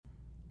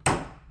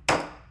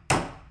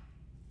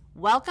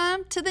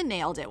Welcome to the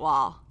Nailed It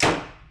Wall.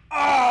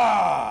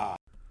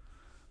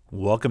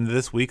 Welcome to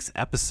this week's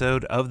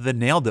episode of the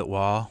Nailed It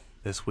Wall.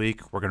 This week,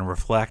 we're going to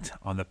reflect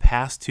on the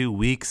past 2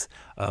 weeks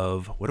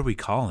of, what are we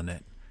calling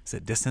it? Is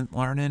it distant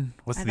learning?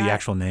 What's the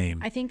actual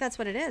name? I think that's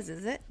what it is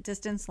it?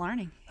 Distance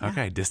learning. Yeah.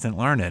 Okay, distant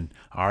learning.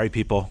 All right,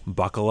 people,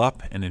 buckle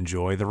up and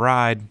enjoy the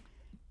ride.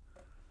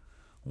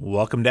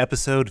 Welcome to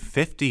episode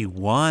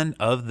 51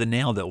 of the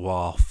Nailed It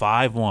Wall.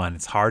 5-1.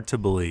 It's hard to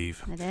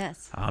believe. It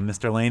is. I'm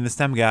Mr. Lane, the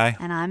STEM guy.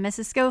 And I'm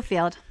Mrs.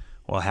 Scofield.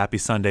 Well, happy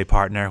Sunday,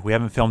 partner. We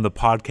haven't filmed the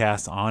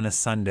podcast on a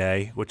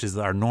Sunday, which is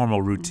our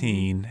normal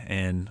routine,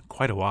 in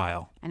quite a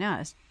while. I know. I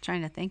was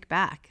trying to think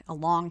back. A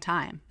long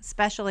time,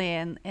 especially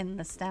in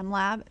the STEM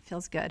lab. It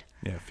feels good.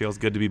 Yeah, it feels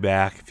good to be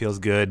back. It feels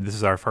good. This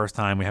is our first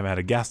time. We haven't had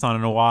a guest on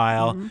in a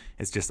while. Mm-hmm.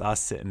 It's just us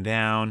sitting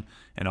down.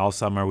 And all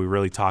summer, we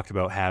really talked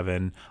about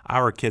having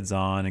our kids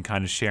on and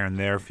kind of sharing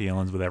their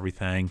feelings with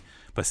everything.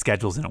 But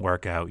schedules didn't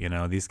work out. You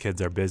know, these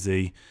kids are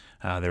busy.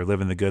 They're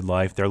living the good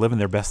life. They're living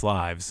their best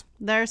lives.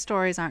 Their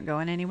stories aren't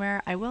going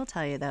anywhere. I will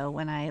tell you, though,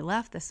 when I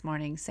left this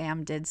morning,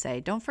 Sam did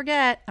say, don't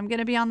forget, I'm going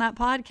to be on that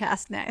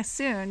podcast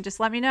soon. Just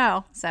let me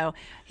know. So,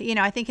 you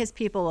know, I think his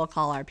people will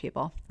call our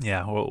people.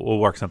 Yeah, we'll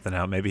work something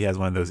out. Maybe he has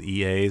one of those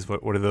EAs.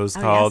 What are those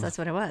called? Yes, that's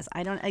what it was.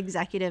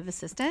 Executive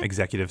assistant.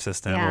 Executive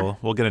assistant. Yeah.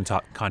 We'll get in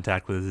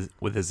contact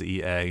with his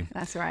EA.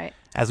 That's right.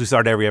 As we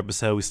start every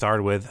episode, we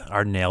start with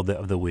our Nailed It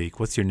of the week.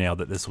 What's your Nailed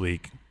It this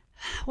week?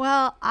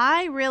 Well,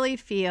 I really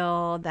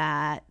feel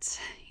that,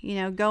 you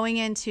know, going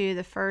into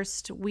the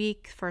first 2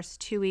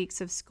 weeks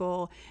of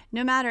school,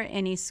 no matter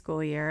any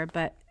school year,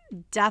 but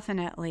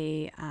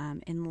definitely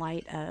in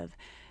light of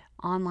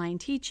online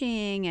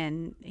teaching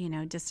and, you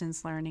know,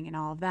 distance learning and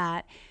all of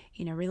that,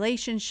 you know,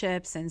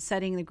 relationships and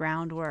setting the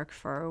groundwork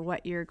for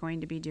what you're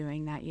going to be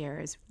doing that year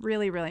is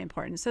really, really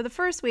important. So the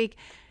first week,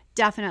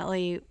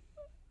 definitely,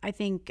 I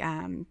think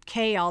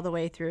K all the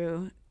way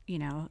through, you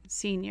know,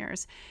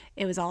 seniors,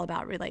 it was all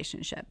about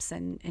relationships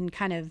and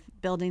kind of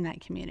building that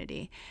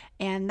community.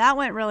 And that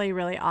went really,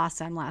 really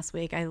awesome last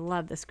week. I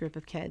love this group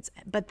of kids.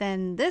 But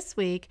then this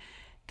week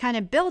kind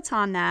of built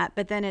on that,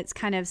 but then it's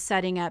kind of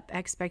setting up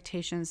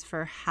expectations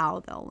for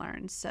how they'll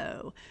learn.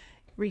 So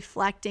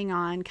reflecting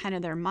on kind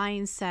of their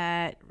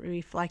mindset,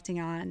 reflecting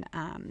on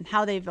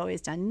how they've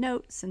always done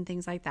notes and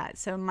things like that.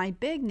 So my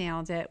big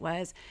nailed it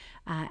was,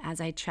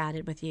 as I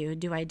chatted with you,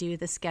 do I do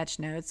the sketch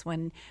notes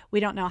when we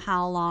don't know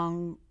how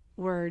long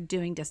we're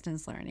doing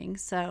distance learning?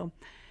 So,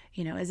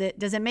 you know,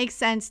 does it make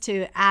sense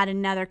to add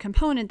another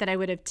component that I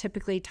would have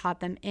typically taught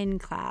them in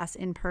class,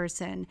 in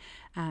person,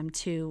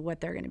 to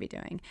what they're going to be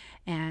doing?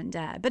 And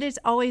but it's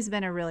always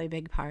been a really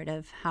big part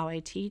of how I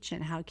teach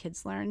and how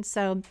kids learn.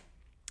 So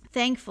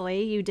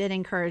thankfully, you did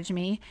encourage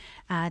me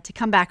to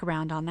come back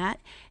around on that,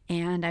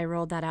 and I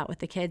rolled that out with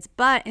the kids.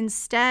 But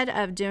instead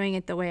of doing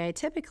it the way I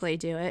typically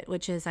do it,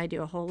 which is I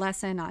do a whole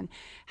lesson on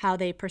how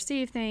they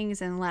perceive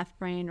things in left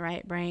brain,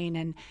 right brain,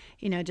 and,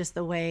 you know, just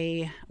the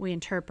way we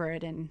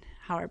interpret and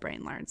how our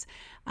brain learns.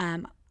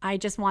 I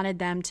just wanted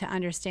them to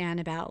understand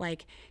about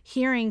like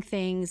hearing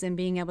things and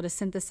being able to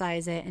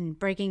synthesize it and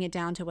breaking it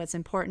down to what's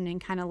important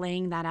and kind of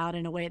laying that out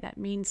in a way that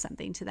means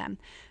something to them.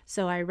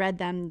 So I read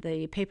them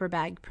the Paper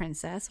Bag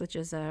Princess, which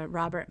is a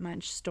Robert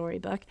Munsch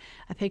storybook,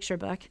 a picture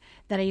book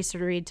that I used to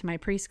read to my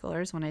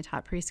preschoolers when I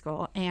taught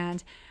preschool.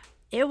 And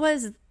it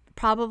was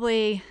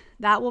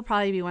that will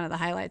probably be one of the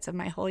highlights of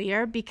my whole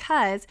year,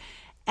 because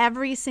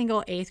every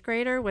single 8th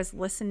grader was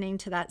listening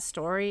to that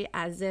story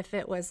as if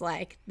it was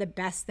like the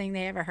best thing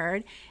they ever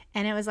heard.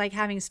 And it was like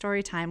having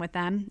story time with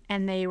them.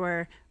 And they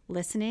were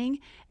listening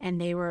and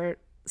they were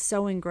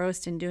so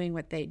engrossed in doing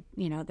what they,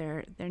 you know,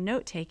 their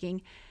note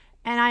taking.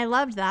 And I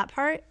loved that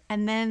part.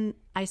 And then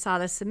I saw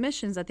the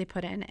submissions that they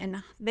put in,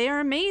 and they are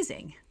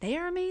amazing. They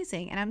are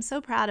amazing. And I'm so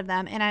proud of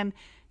them. And I'm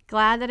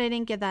glad that I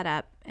didn't give that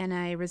up. And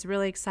I was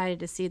really excited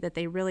to see that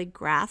they really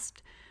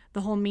grasped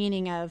the whole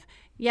meaning of,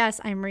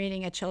 yes, I'm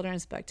reading a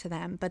children's book to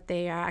them, but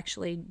they are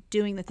actually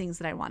doing the things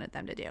that I wanted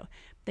them to do.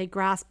 They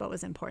grasped what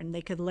was important.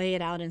 They could lay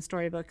it out in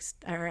storybooks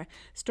or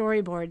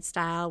storyboard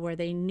style where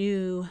they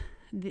knew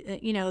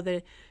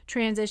the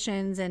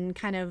transitions and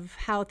kind of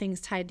how things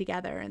tied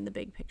together in the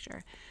big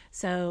picture.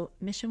 So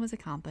mission was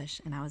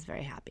accomplished, and I was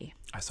very happy.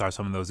 I saw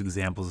some of those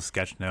examples of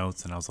sketch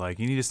notes, and I was like,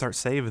 you need to start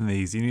saving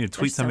these. You need to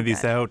tweet some of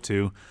these out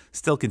to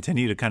still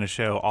continue to kind of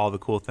show all the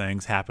cool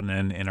things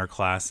happening in our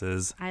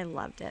classes. I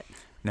loved it.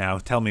 Now,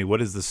 tell me,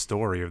 what is the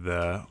story of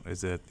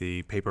is it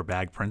the Paper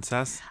Bag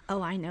Princess?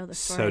 Oh, I know the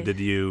story. So did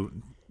you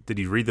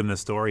read them the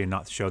story and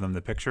not show them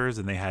the pictures,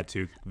 and they had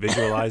to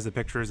visualize the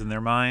pictures in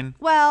their mind?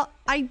 Well,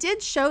 I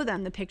did show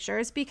them the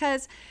pictures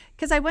because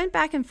I went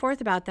back and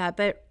forth about that.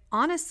 But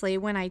honestly,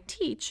 when I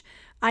teach,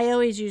 I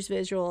always use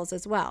visuals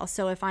as well.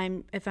 So if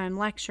I'm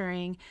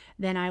lecturing,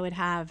 then I would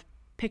have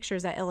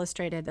pictures that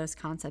illustrated those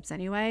concepts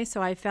anyway.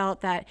 So I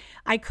felt that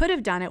I could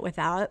have done it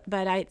without,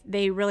 but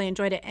they really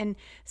enjoyed it. And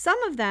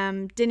some of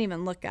them didn't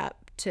even look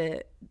up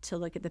to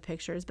look at the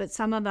pictures, but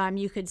some of them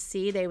you could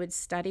see they would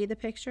study the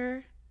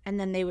picture and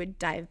then they would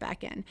dive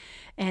back in.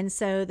 And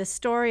so the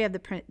story of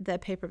the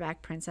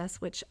paperback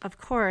princess, which of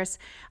course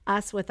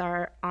us with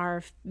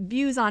our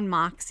views on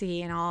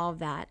Moxie and all of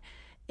that,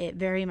 it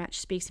very much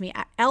speaks to me.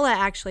 Ella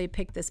actually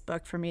picked this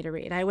book for me to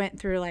read. I went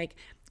through like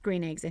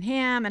Green Eggs and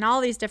Ham and all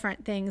these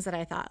different things that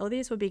I thought, oh,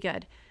 these would be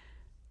good.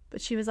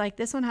 But she was like,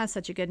 this one has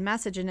such a good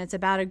message, and it's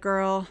about a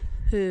girl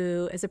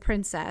who is a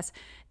princess,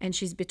 and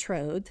she's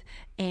betrothed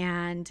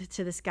and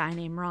to this guy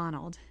named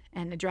Ronald,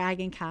 and the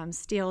dragon comes,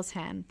 steals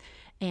him,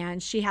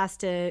 and she has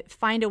to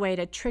find a way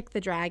to trick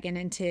the dragon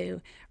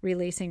into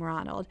releasing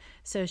Ronald.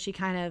 So she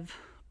kind of,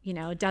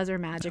 does her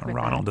magic with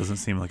Ronald that. doesn't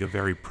seem like a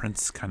very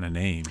prince kind of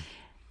name.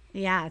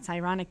 Yeah, it's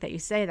ironic that you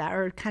say that,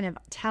 or kind of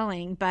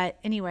telling. But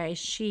anyway,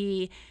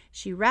 she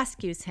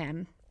rescues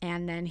him,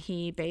 and then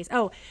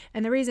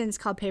and the reason it's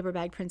called Paper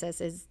Bag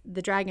Princess is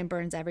the dragon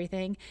burns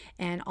everything,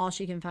 and all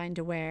she can find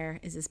to wear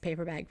is this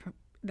paper bag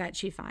that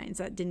she finds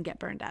that didn't get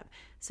burned up.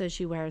 So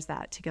she wears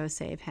that to go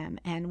save him.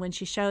 And when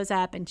she shows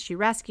up and she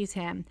rescues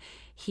him,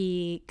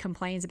 he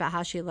complains about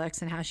how she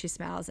looks and how she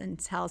smells and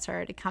tells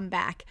her to come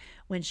back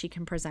when she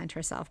can present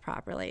herself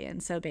properly.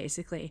 And so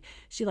basically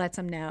she lets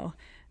him know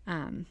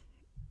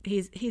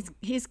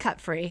he's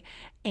cut free,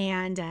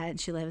 and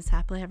she lives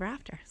happily ever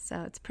after.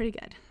 So it's pretty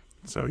good.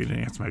 So you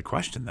didn't answer my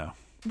question, though.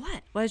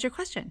 What is your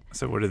question?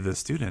 So what were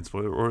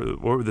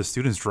the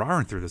students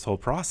drawing through this whole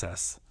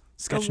process?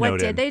 Sketch what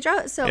noted. did they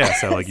draw? So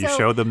you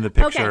showed them the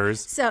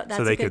pictures, so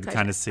that's they a good could question.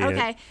 kind of see it.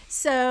 Okay,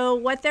 so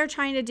what they're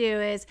trying to do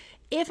is,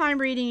 if I'm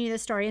reading you the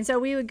story, and so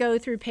we would go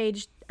through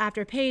page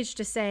after page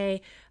to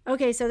say,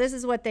 okay, so this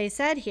is what they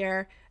said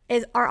here.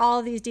 Are all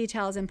of these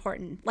details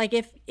important? Like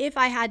if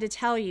I had to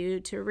tell you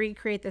to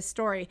recreate this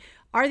story,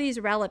 are these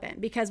relevant?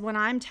 Because when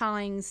I'm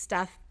telling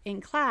stuff in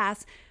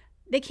class,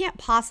 they can't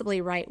possibly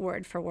write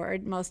word for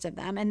word, most of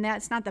them, and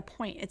that's not the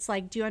point. It's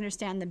like, do you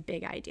understand the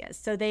big ideas?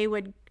 So they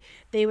would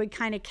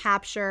kind of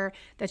capture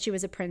that she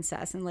was a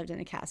princess and lived in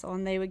a castle,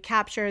 and they would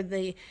capture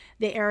the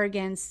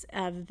arrogance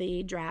of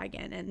the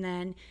dragon, and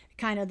then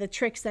kind of the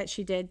tricks that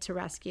she did to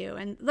rescue,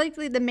 and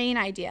likely the main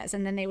ideas.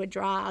 And then they would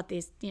draw out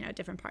these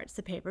different parts: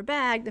 the paper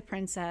bag, the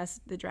princess,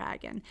 the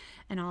dragon,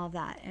 and all of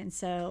that. And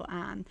so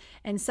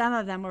and some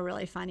of them were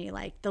really funny,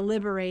 like the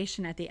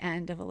liberation at the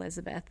end of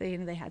Elizabeth.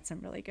 They had some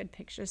really good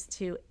pictures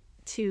to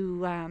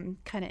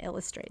kind of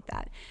illustrate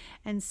that.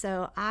 And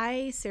so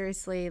I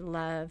seriously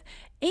love.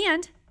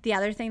 And the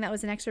other thing that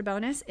was an extra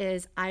bonus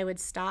is I would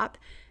stop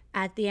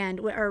at the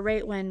end, or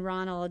right when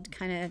Ronald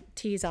kind of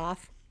tees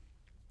off,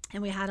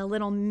 and we had a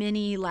little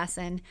mini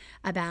lesson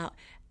about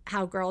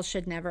how girls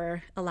should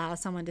never allow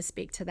someone to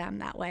speak to them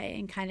that way,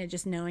 and kind of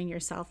just knowing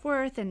your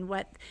self-worth and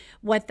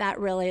what that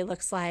really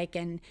looks like,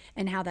 and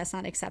how that's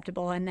not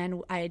acceptable. And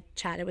then I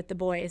chatted with the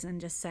boys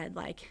and just said,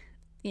 like,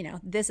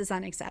 this is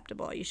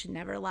unacceptable. You should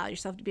never allow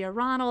yourself to be a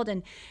Ronald,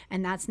 and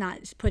that's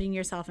not putting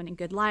yourself in a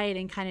good light,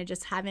 and kind of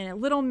just having a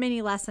little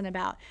mini lesson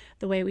about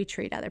the way we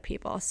treat other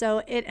people.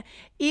 So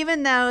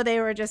even though they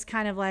were just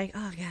kind of like,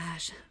 oh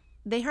gosh,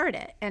 they heard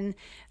it. And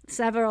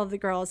several of the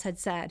girls had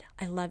said,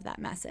 I love that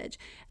message.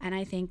 And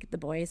I think the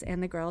boys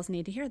and the girls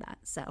need to hear that.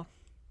 So,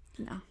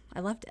 I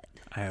loved it.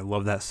 I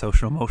love that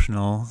social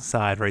emotional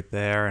side right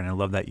there. And I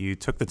love that you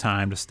took the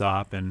time to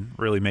stop and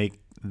really make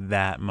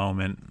that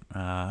moment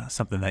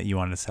something that you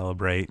wanted to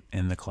celebrate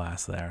in the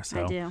class there.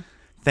 So I do.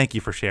 Thank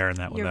you for sharing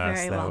that with You're us.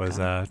 very That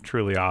welcome. was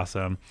truly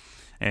awesome.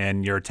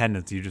 And your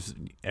attendance, you just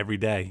every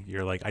day,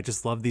 you're like, I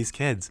just love these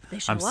kids. They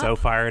show I'm so up.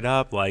 fired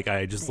up. Like,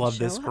 I just love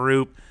this show up.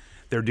 group.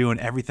 They're doing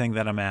everything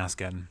that I'm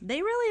asking.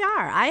 They really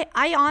are.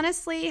 I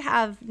honestly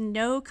have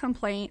no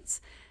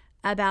complaints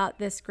about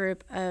this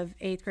group of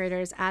 8th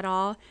graders at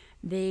all.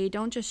 They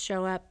don't just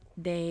show up.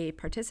 They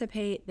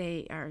participate.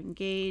 They are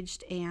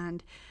engaged.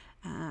 And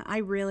I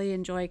really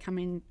enjoy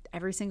coming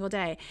every single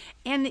day.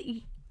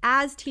 And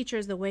as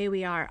teachers, the way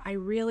we are, I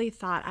really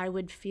thought I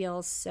would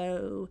feel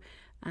so...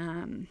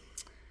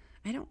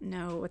 I don't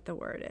know what the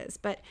word is,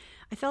 but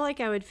I felt like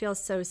I would feel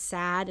so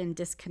sad and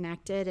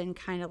disconnected and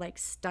kind of like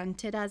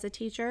stunted as a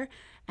teacher.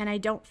 And I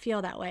don't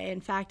feel that way. In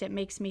fact, it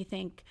makes me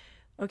think,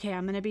 okay,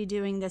 I'm going to be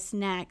doing this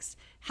next.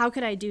 How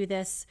could I do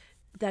this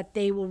that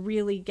they will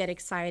really get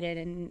excited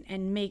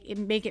and make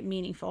it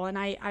meaningful? And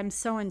I'm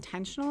so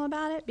intentional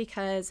about it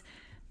because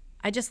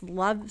I just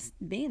love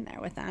being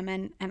there with them.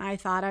 And I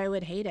thought I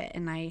would hate it.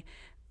 And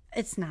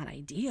it's not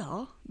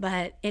ideal,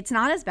 but it's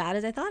not as bad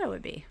as I thought it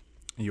would be.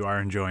 You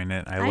are enjoying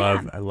it.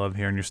 I love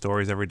hearing your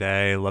stories every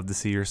day. I love to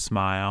see your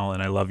smile,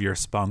 and I love your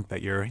spunk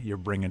that you're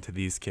bringing to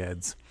these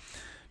kids.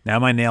 Now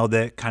my nailed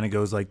it kind of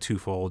goes like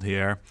twofold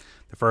here.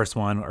 The first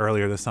one,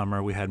 earlier this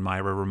summer, we had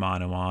Myra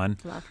Romano on.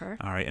 Love her.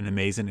 All right, an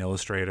amazing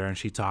illustrator, and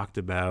she talked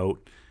about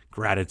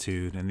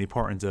gratitude and the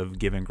importance of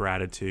giving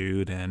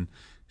gratitude. And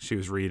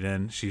she's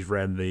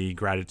read the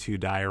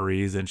gratitude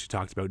diaries, and she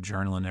talked about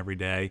journaling every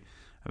day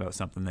about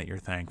something that you're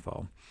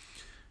thankful.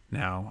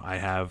 Now,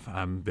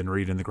 I've been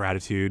reading the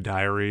gratitude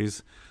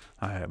diaries.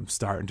 I'm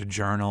starting to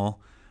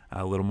journal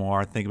a little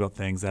more, think about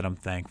things that I'm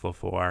thankful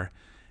for.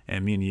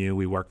 And me and you,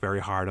 we work very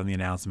hard on the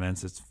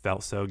announcements. It's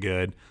felt so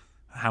good.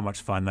 how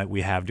much fun that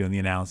we have doing the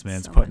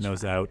announcements, So putting much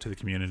those fun. out to the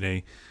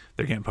community.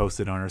 They're getting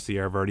posted on our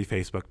Sierra Verde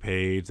Facebook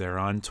page. They're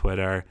on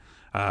Twitter.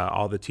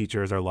 All the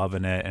teachers are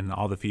loving it, and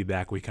all the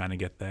feedback we kind of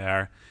get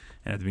there.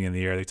 And at the beginning of the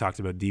year, they talked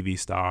about DV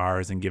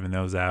stars and giving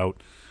those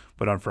out.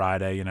 But on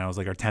Friday, it was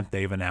like our 10th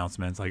day of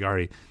announcements, like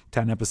already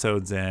 10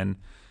 episodes in.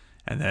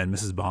 And then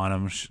Mrs.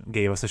 Bonham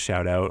gave us a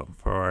shout out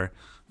for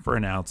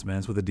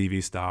announcements with a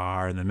DV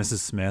star. And then Mrs.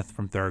 Smith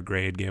from 3rd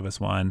grade gave us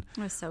one.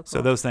 That's so cool.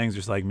 So those things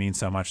just like mean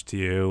so much to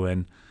you,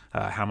 and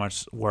how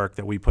much work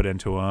that we put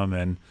into them,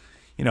 and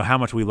how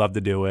much we love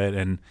to do it,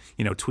 and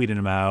tweeting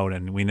them out.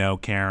 And we know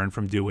Karen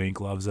from Do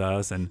Ink loves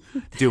us, and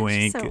Do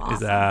Ink so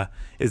awesome.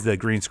 is the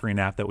green screen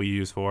app that we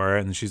use for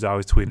it, and she's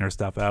always tweeting her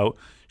stuff out.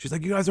 She's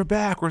like, "You guys are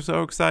back! We're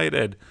so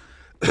excited!"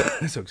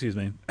 So excuse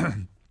me.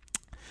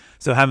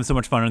 So having so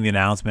much fun on the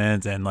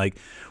announcements, and like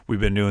we've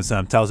been doing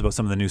tell us about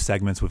some of the new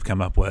segments we've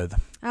come up with.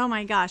 Oh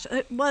my gosh.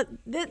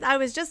 I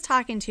was just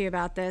talking to you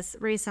about this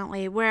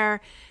recently,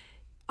 where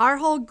our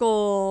whole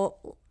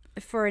goal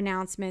for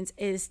announcements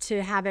is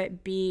to have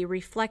it be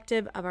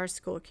reflective of our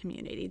school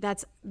community.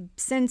 That's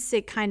since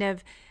it kind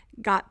of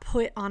got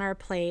put on our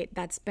plate,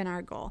 that's been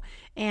our goal.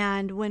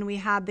 And when we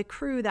had the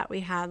crew that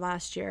we had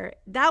last year,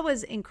 that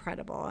was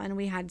incredible. And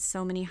we had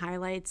so many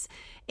highlights,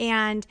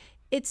 and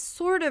it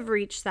sort of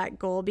reached that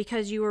goal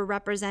because you were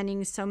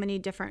representing so many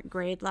different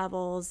grade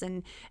levels,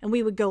 and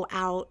we would go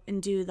out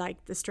and do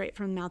like the Straight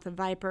from the Mouth of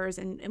Vipers,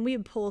 and we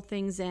would pull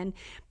things in,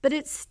 but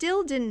it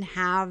still didn't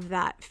have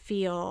that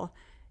feel.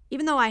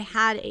 Even though I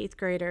had 8th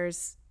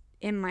graders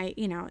in my,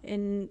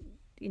 the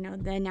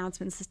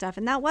announcements and stuff,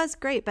 and that was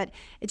great, but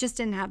it just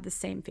didn't have the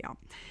same feel.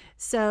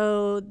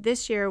 So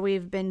this year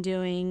we've been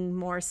doing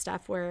more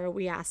stuff where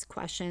we ask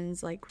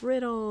questions like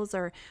riddles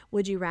or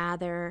would you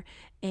rather,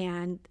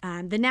 and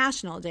the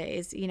national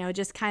days,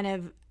 just kind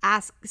of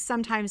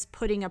sometimes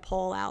putting a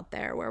poll out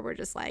there where we're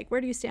just like,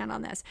 where do you stand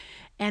on this?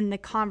 And the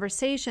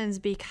conversations,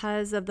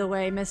 because of the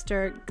way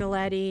Mr.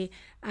 Galletti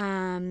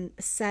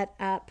set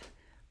up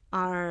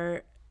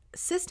our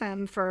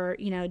system for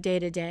day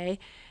to day,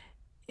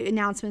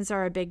 announcements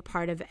are a big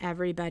part of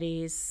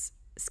everybody's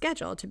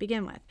schedule to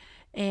begin with.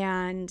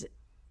 And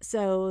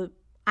so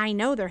I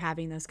know they're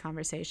having those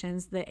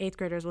conversations. The 8th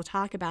graders will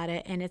talk about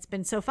it, and it's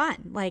been so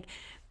fun. Like,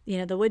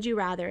 the would you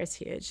rather is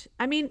huge.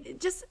 I mean,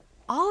 just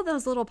all of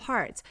those little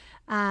parts.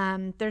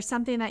 There's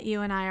something that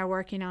you and I are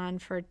working on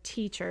for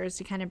teachers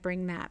to kind of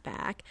bring that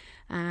back.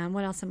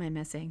 What else am I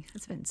missing?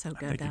 It's been so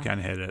good. I think you kind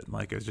of hit it.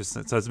 Like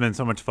it's been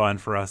so much fun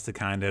for us to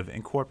kind of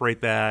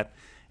incorporate that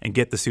and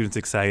get the students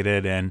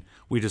excited. And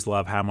we just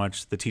love how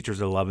much the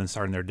teachers are loving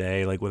starting their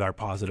day, like with our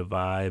positive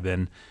vibe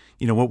and,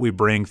 what we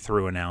bring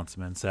through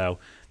announcements. So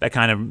that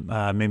kind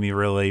of made me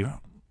really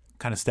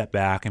kind of step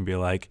back and be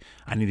like,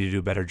 I need to do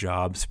a better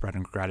job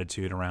spreading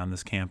gratitude around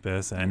this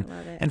campus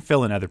and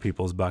filling other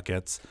people's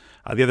buckets.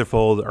 The other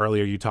fold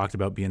earlier, you talked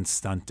about being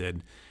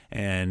stunted.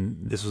 And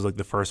this was like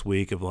the first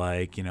week of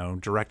like,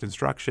 direct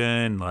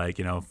instruction, like,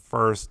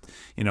 first,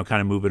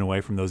 kind of moving away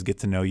from those get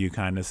to know you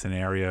kind of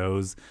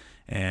scenarios.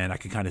 And I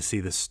could kind of see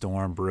the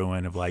storm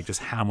brewing of like just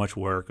how much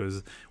work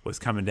was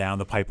coming down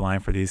the pipeline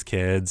for these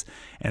kids.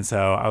 And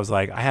so I was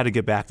like, I had to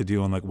get back to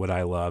doing like what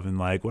I love. And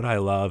like what I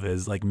love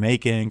is like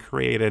making,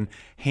 creating,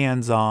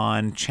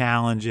 hands-on,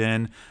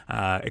 challenging,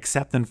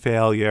 accepting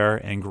failure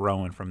and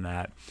growing from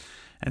that.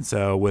 And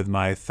so with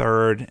my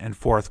 3rd and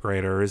 4th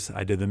graders,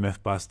 I did the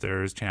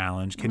Mythbusters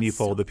challenge. Can you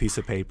fold a piece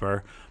of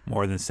paper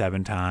more than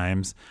 7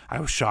 times? I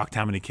was shocked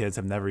how many kids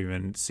have never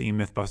even seen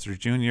Mythbusters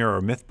Junior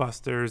or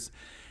Mythbusters.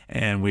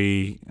 And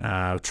we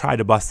tried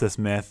to bust this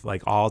myth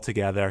like all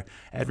together.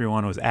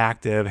 Everyone was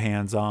active,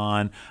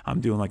 hands-on. I'm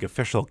doing like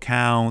official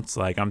counts.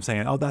 Like I'm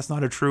saying, oh, that's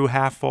not a true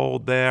half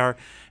fold there.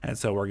 And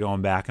so we're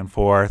going back and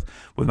forth.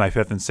 With my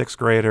 5th and 6th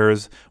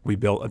graders, we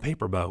built a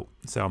paper boat.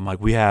 So I'm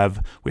like, we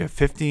have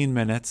 15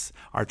 minutes.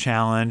 Our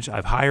challenge,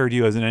 I've hired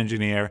you as an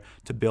engineer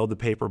to build the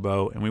paper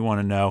boat, and we want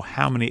to know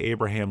how many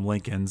Abraham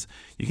Lincolns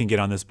you can get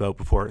on this boat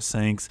before it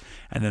sinks.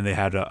 And then they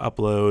had to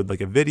upload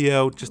like a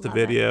video, just a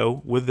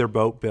video with their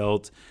boat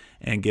built,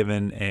 and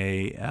given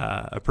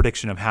a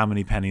prediction of how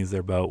many pennies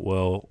their boat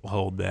will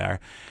hold there.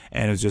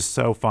 And it was just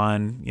so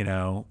fun,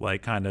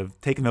 like kind of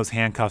taking those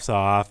handcuffs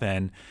off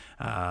and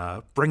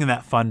bringing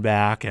that fun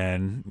back.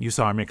 And you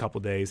saw me a couple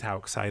of days, how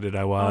excited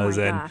I was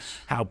and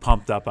how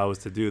pumped up I was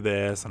to do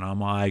this. And I'm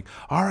like,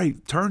 all right,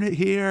 turn it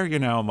here.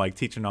 I'm like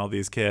teaching all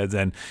these kids.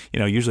 And,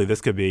 usually this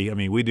could be,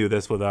 we do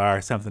this with our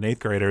 7th and 8th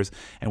graders,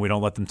 and we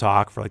don't let them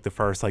talk for like the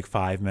first like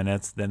 5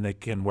 minutes. Then they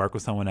can work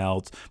with someone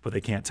else, but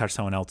they can't touch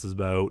someone else's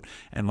boat.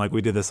 And like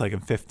we did this like in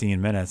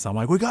 15 minutes. I'm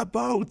like, we got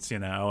boats,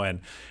 and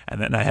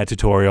then I had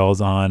tutorials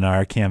on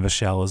our canvas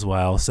shell as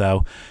well.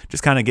 So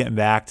just kind of getting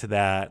back to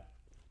that,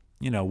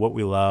 what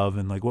we love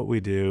and like what we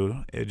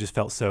do. It just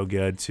felt so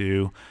good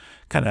to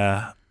kind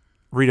of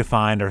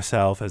redefine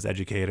ourselves as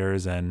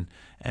educators and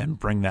and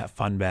bring that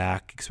fun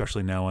back,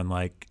 especially knowing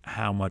like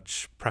how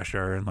much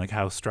pressure and like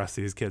how stressed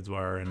these kids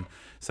were. And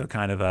so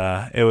kind of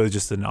it was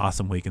just an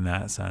awesome week in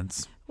that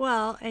sense.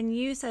 Well, and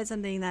you said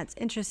something that's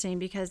interesting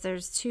because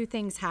there's two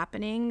things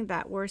happening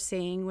that we're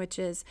seeing, which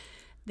is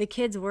the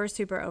kids were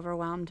super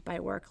overwhelmed by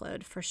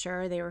workload for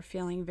sure. They were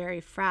feeling very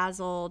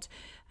frazzled.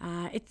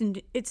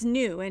 It's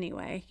new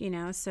anyway,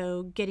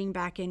 so getting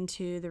back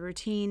into the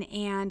routine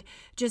and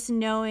just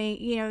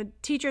knowing,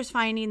 teachers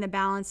finding the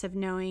balance of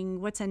knowing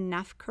what's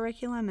enough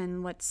curriculum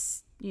and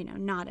what's,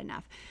 not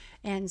enough.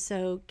 And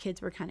so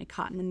kids were kind of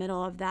caught in the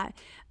middle of that.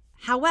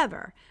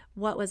 However,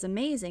 what was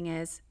amazing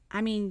is,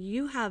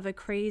 you have a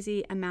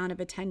crazy amount of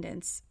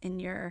attendance in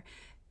your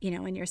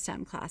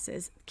STEM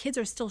classes. Kids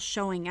are still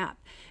showing up.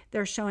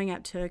 They're showing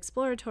up to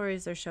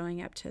exploratories, they're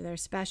showing up to their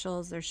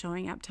specials, they're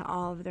showing up to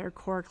all of their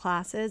core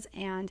classes.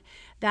 And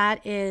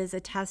that is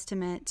a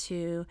testament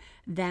to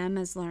them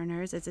as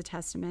learners. It's a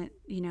testament,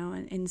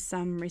 in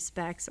some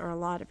respects or a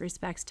lot of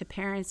respects to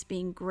parents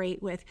being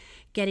great with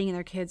getting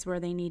their kids where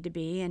they need to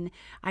be. And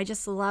I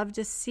just love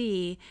to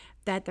see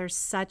that there's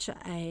such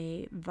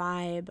a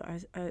vibe,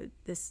 or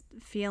this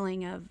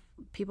feeling of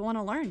people want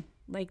to learn.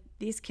 Like,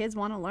 these kids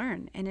want to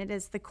learn, and it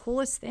is the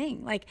coolest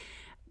thing. Like,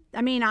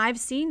 I've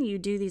seen you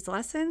do these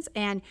lessons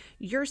and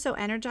you're so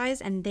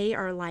energized and they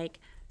are like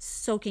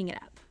soaking it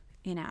up,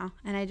 and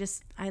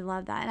I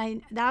love that.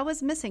 And that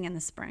was missing in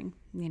the spring,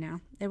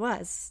 it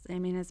was.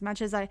 As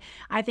much as I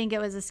think it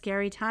was a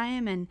scary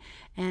time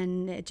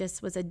and it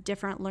just was a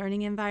different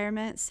learning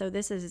environment. So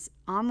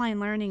online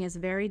learning is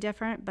very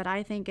different, but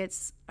I think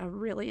it's a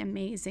really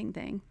amazing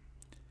thing.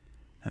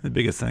 And the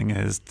biggest thing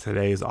is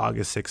today is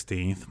August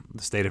 16th.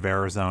 The state of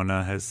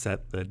Arizona has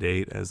set the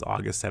date as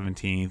August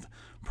 17th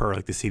per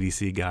like the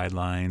CDC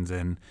guidelines.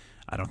 And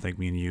I don't think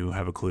me and you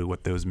have a clue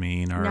what those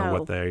mean or No.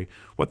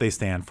 what they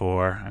stand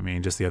for.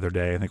 Just the other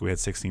day, I think we had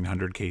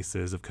 1,600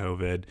 cases of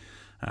COVID.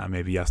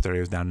 Maybe yesterday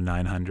it was down to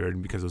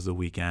 900 because it was the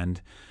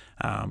weekend.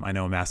 I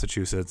know in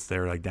Massachusetts,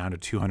 they're like down to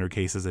 200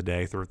 cases a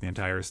day throughout the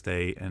entire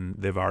state. And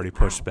they've already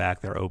pushed back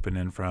their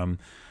opening from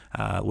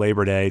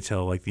Labor Day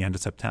till like the end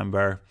of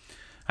September.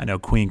 I know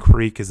Queen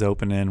Creek is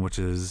opening, which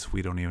is,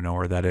 we don't even know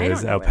where that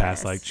is, out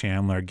past like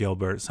Chandler,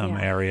 Gilbert, some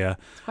area.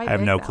 I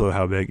have no clue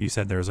how big. You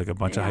said there's like a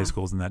bunch of high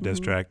schools in that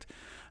district.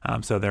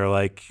 So they're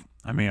like,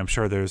 I'm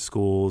sure there's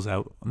schools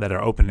out that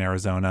are open in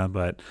Arizona,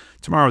 but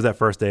tomorrow's that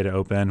first day to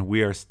open.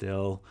 We are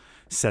still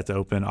set to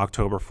open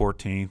October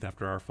 14th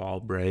after our fall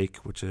break,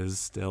 which is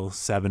still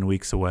 7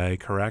 weeks away,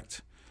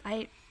 correct?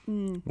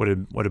 What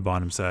did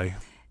Bonham say?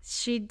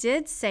 She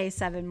did say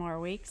 7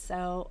 more weeks,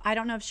 so I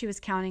don't know if she was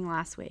counting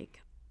last week.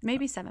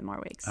 Maybe 7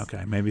 more weeks.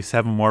 Okay, maybe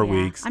 7 more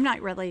weeks. I'm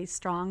not really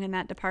strong in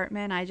that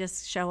department. I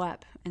just show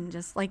up and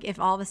just like if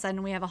all of a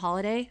sudden we have a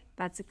holiday,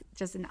 that's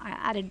just an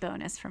added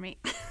bonus for me.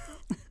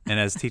 And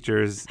as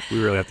teachers,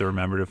 we really have to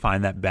remember to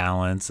find that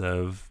balance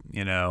of,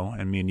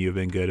 and me and you have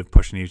been good at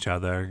pushing each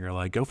other. You're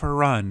like, go for a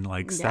run,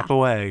 like step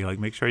away, like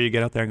make sure you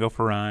get out there and go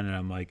for a run. And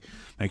I'm like,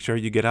 make sure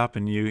you get up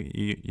and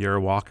you're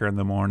a walker in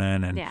the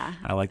morning. And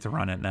I like to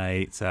run at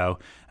night. So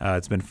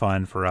it's been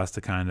fun for us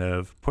to kind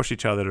of push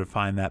each other to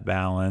find that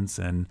balance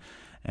and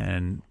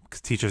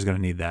because teachers are going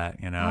to need that,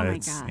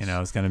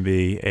 it's going to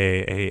be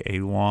a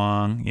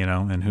long,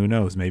 and who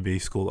knows, maybe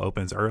school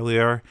opens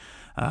earlier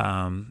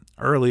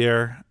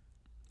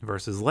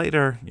versus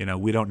later,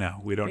 we don't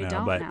know.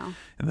 But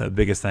the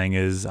biggest thing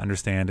is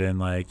understanding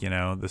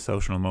the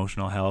social and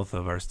emotional health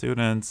of our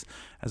students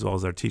as well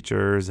as our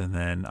teachers, and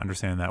then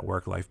understanding that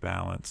work-life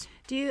balance.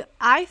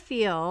 I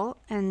feel,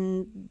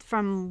 and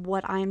from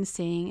what I'm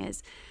seeing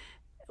is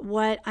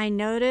what I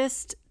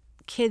noticed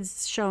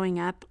kids showing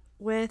up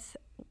with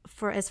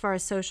for as far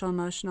as social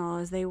emotional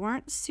is they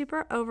weren't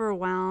super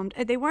overwhelmed.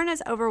 They weren't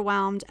as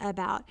overwhelmed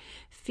about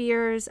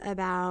fears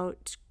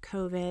about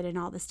COVID and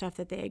all the stuff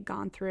that they had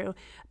gone through,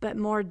 but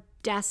more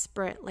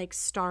desperate, like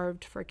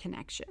starved for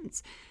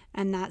connections.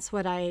 And that's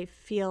what I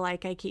feel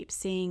like I keep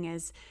seeing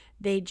is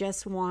they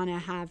just want to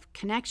have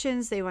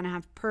connections. They want to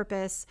have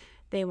purpose.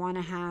 They want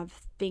to have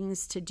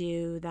things to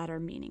do that are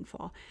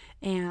meaningful.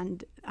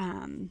 And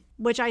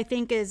which I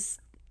think is,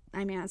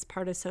 that's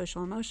part of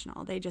social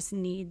emotional. They just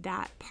need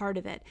that part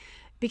of it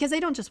because they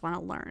don't just want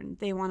to learn.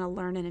 They want to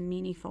learn in a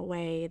meaningful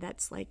way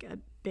that's like a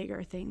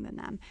bigger thing than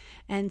them.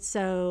 And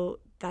so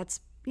that's,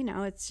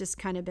 it's just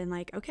kind of been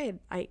like, okay,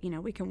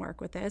 we can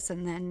work with this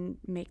and then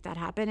make that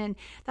happen. And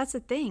that's the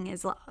thing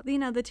is,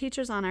 the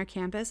teachers on our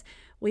campus,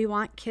 we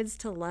want kids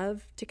to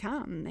love to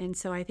come. And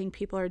so I think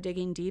people are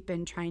digging deep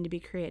and trying to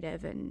be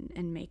creative and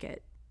make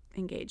it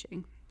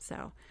engaging.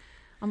 So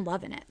I'm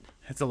loving it.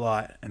 It's a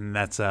lot, and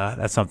that's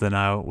something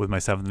with my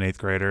 7th and 8th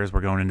graders.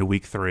 We're going into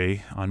week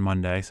 3 on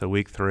Monday, so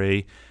week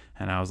 3,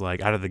 and I was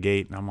like out of the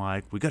gate, and I'm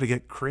like, we got to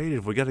get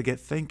creative, we got to get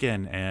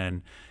thinking,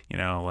 and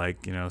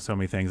so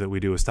many things that we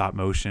do with stop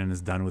motion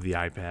is done with the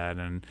iPad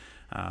and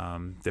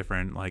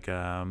different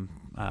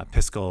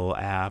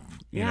Piskel app,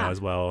 as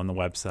well on the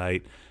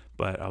website.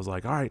 But I was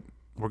like, all right,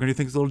 we're going to do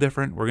things a little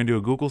different. We're going to do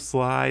a Google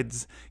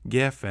Slides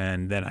GIF,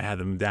 and then I had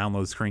them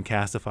download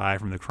Screencastify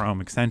from the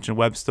Chrome extension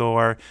web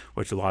store,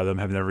 which a lot of them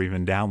have never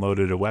even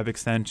downloaded a web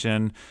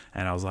extension.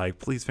 And I was like,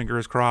 please,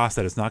 fingers crossed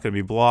that it's not going to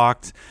be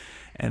blocked.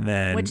 And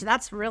then, which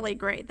that's really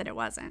great that it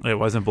wasn't. It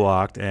wasn't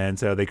blocked. And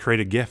so they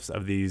created GIFs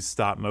of these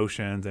stop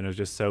motions, and it was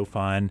just so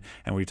fun.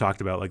 And we talked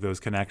about like those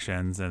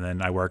connections. And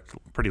then I worked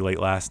pretty late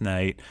last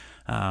night,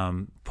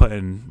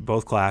 putting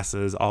both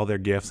classes, all their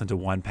GIFs into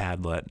one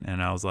Padlet.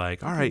 And I was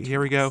like, all right,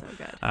 here we go,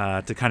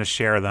 to kind of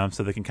share them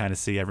so they can kind of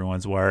see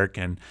everyone's work.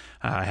 And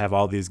I have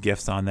all these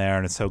GIFs on there,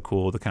 and it's so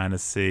cool to kind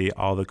of see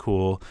all the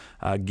cool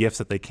GIFs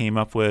that they came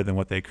up with and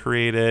what they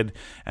created.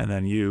 And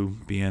then you,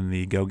 being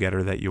the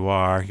go-getter that you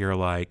are, you're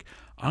like,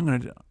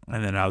 and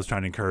then I was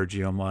trying to encourage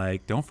you. I'm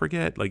like, don't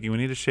forget, like, you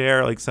need to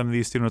share like some of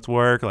these students'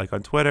 work, like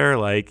on Twitter,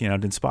 like, to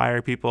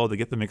inspire people, to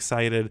get them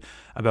excited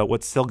about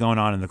what's still going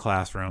on in the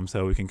classroom,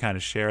 so we can kind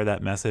of share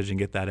that message and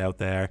get that out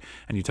there.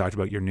 And you talked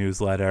about your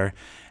newsletter,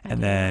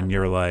 and then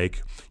you're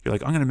like, I'm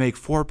going to make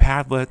 4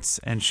 Padlets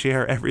and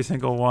share every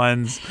single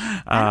one's.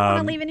 I don't want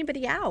to leave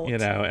anybody out.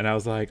 And I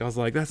was like, that's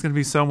going to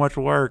be so much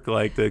work,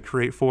 like to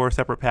create 4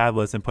 separate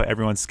Padlets and put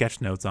everyone's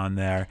sketch notes on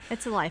there.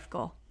 It's a life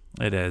goal.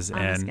 It is,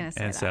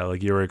 and so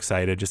like you were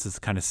excited just to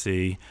kind of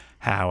see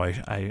how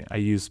I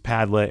use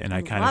Padlet, and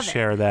I kind of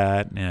share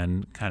that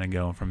and kind of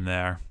go from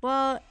there.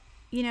 Well,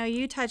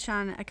 you touch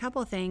on a couple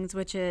of things,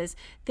 which is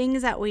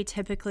things that we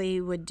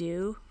typically would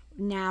do.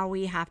 Now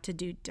we have to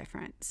do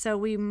different. So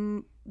we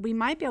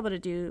might be able to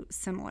do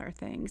similar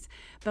things,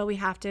 but we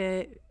have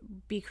to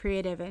be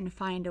creative and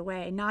find a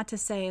way. Not to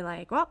say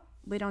like, well,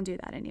 we don't do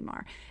that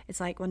anymore.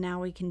 It's like, well,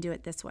 now we can do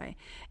it this way.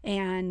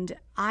 And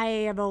I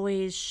have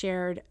always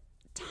shared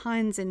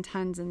tons and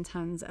tons and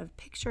tons of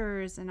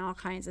pictures and all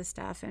kinds of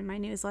stuff in my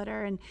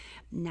newsletter, and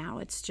now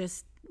it's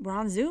just we're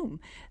on Zoom,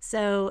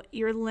 so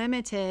you're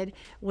limited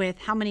with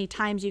how many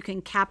times you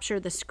can capture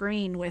the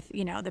screen with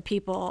the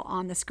people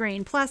on the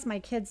screen. Plus my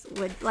kids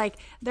would like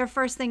their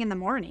first thing in the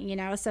morning,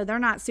 so they're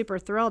not super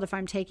thrilled if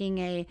I'm taking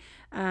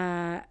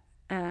a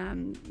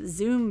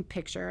Zoom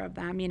picture of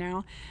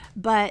them,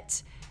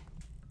 but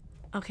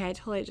okay, I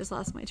totally just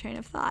lost my train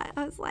of thought.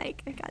 I was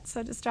like, I got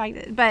so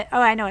distracted, but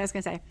I know what I was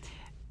gonna say.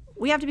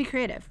 We have to be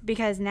creative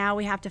because now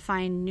we have to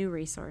find new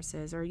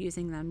resources or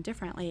using them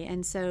differently.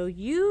 And so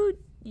you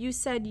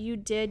said you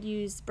did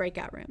use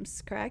breakout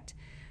rooms, correct?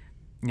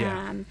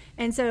 Yeah.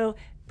 And so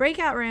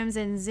breakout rooms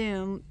in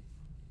Zoom,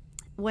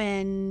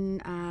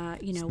 when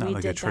it's not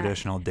like a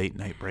traditional date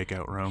night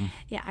breakout room.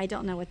 Yeah, I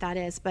don't know what that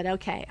is, but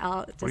okay.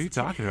 What are you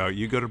talking about?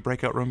 You go to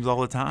breakout rooms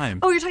all the time.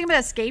 Oh, you're talking about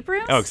escape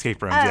rooms? Oh,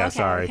 escape rooms. Yeah,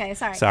 sorry. Okay,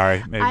 sorry.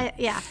 Sorry. Maybe.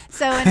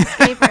 So an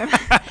escape room.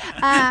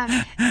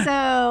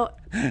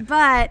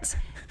 But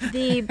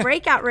the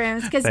breakout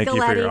rooms, because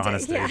Galetti,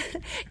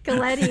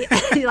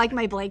 like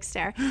my Blake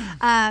stare.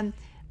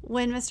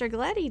 When Mr.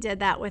 Galetti did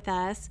that with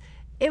us,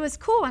 it was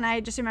cool, and I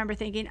just remember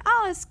thinking,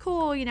 oh, it's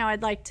cool,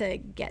 I'd like to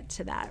get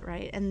to that,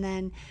 right? And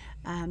then,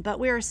 but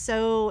we were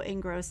so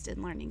engrossed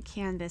in learning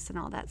Canvas and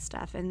all that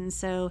stuff, and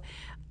so,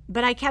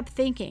 but I kept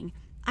thinking,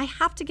 I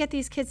have to get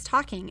these kids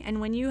talking, and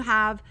when you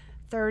have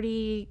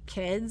 30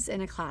 kids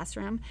in a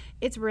classroom,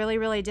 it's really,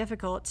 really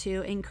difficult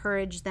to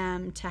encourage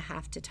them to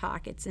have to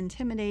talk. It's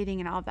intimidating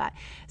and all of that.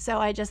 So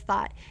I just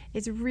thought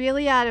it's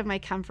really out of my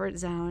comfort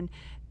zone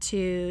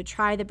to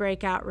try the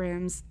breakout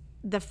rooms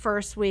the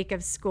first week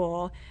of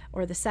school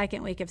or the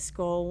second week of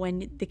school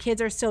when the kids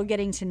are still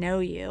getting to know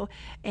you,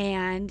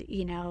 and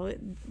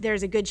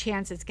there's a good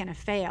chance it's going to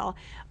fail.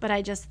 But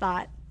I just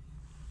thought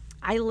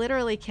I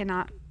literally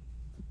cannot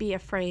be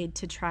afraid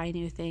to try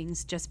new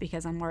things just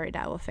because I'm worried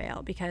I will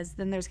fail, because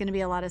then there's going to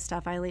be a lot of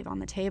stuff I leave on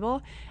the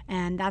table,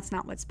 and that's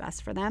not what's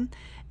best for them.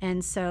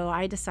 And so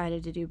I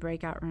decided to do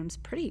breakout rooms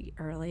pretty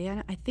early,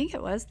 and I think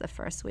it was the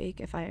first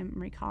week, if I'm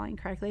recalling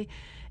correctly.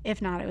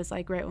 If not, it was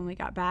like right when we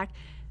got back.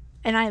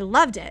 And I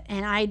loved it,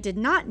 and I did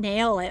not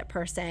nail it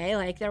per se.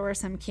 Like there were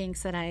some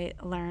kinks that I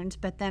learned,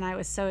 but then I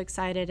was so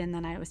excited, and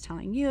then I was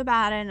telling you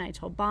about it, and I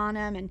told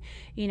Bonham, and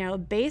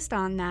based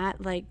on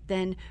that, like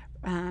then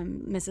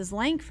Mrs.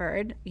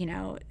 Langford,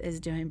 is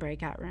doing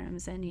breakout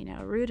rooms, and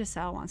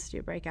Rudisell wants to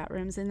do breakout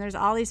rooms, and there's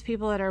all these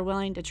people that are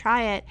willing to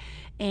try it,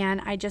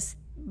 and I just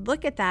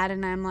look at that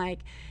and I'm like,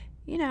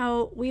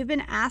 we've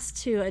been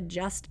asked to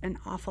adjust an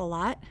awful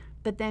lot,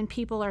 but then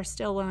people are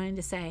still willing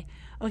to say,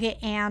 okay,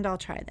 and I'll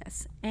try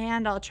this,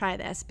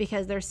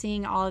 because they're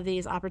seeing all of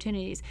these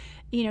opportunities.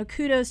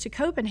 Kudos to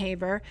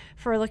Copenhagen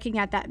for looking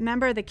at that.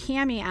 Remember the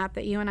Cami app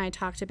that you and I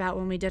talked about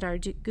when we did our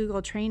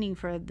Google training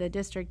for the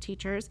district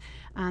teachers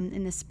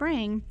in the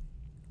spring?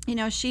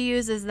 She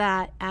uses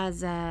that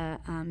as a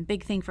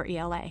big thing for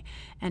ELA,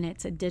 and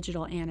it's a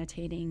digital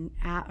annotating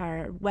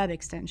or web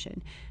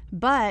extension.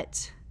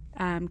 But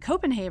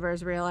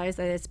Copenhagen's realized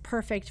that it's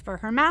perfect for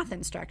her math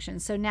instruction.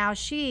 So now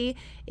she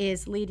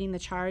is leading the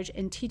charge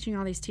and teaching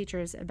all these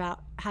teachers about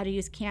how to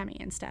use Cami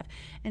and stuff.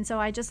 And so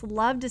I just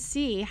love to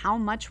see how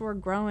much we're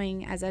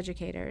growing as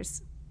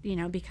educators,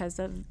 because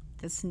of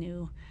this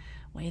new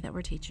way that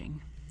we're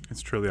teaching.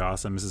 It's truly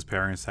awesome. Mrs.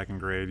 Perry in second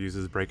grade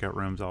uses breakout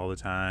rooms all the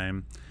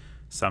time.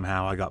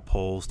 somehow I got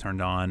polls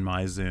turned on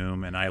my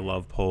Zoom, and I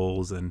love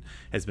polls, and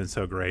it's been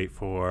so great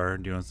for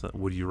doing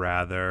Would You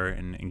Rather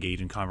and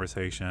engaging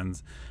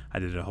conversations. I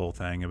did a whole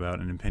thing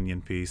about an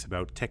opinion piece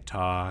about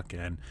TikTok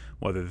and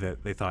whether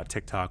they thought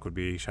TikTok would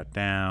be shut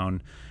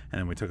down. And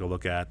then we took a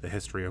look at the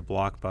history of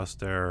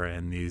Blockbuster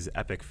and these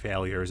epic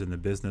failures in the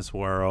business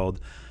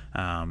world.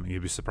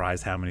 You'd be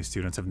surprised how many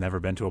students have never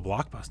been to a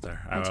Blockbuster.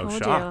 I was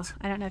shocked. You.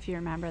 I don't know if you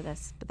remember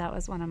this, but that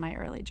was one of my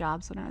early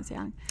jobs when I was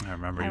young. I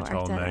remember you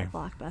told me. I worked at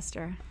a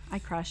Blockbuster. I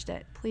crushed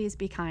it. Please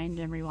be kind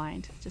and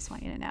rewind. Just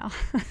want you to know.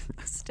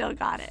 Still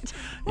got it.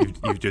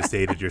 You've just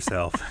dated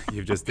yourself.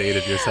 You've just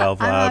dated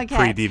yourself okay.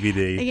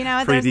 Pre-DVD. You know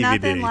what? There's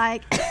nothing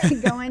like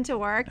going to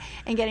work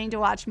and getting to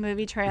watch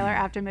movie trailer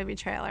after movie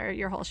trailer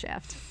your whole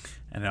shift.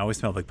 And it always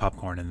smelled like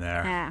popcorn in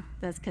there. Yeah,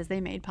 that's because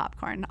they made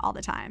popcorn all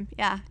the time.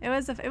 Yeah, it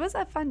was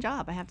a fun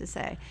job, I have to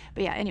say.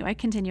 But yeah, anyway,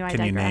 continue.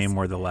 Can you name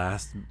where the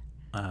last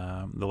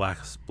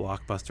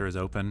Blockbuster is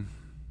open?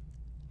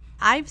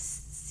 I've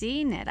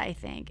seen it. I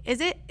think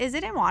is it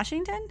in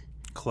Washington?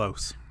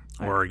 Close.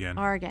 Oregon.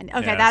 Okay,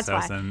 yeah, that's so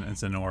why.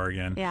 It's in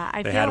Oregon.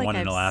 Yeah, they had one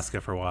in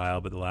Alaska for a while,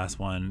 but the last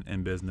one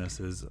in business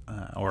is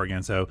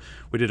Oregon. So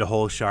we did a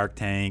whole Shark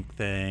Tank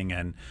thing,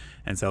 and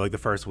so like the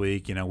first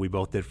week, we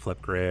both did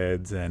flip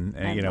grids, and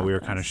we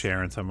were kind of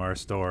sharing some of our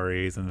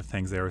stories and the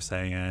things they were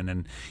saying,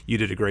 and you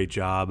did a great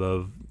job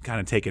of kind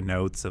of taking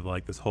notes of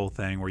like this whole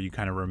thing where you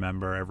kind of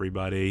remember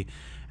everybody.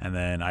 And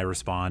then I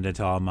responded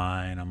to all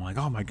mine. I'm like,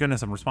 oh my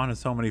goodness, I'm responding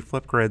to so many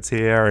flip grids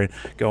here and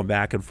going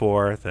back and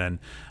forth, and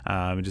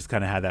just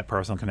kind of had that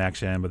personal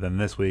connection. But then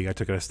this week I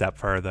took it a step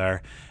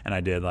further and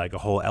I did like a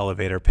whole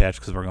elevator pitch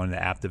because we're going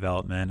to app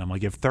development. I'm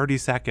like, you have 30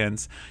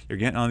 seconds. You're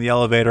getting on the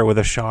elevator with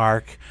a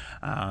shark.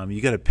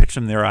 You got to pitch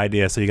them their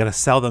idea. So you got to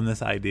sell them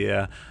this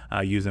idea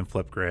using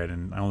Flipgrid.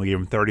 And I only gave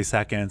them 30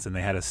 seconds and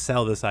they had to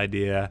sell this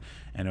idea.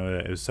 And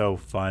it was so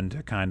fun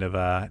to kind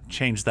of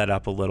change that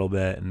up a little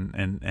bit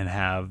and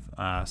have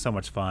so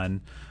much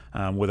fun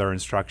with our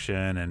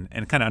instruction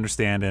and kind of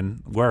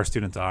understanding where our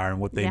students are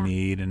and what they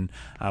need and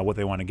what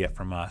they want to get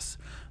from us.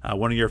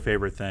 One of your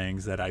favorite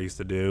things that I used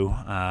to do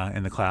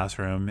in the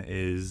classroom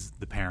is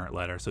the parent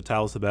letter. So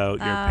tell us about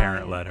your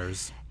parent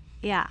letters.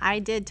 Yeah, I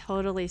did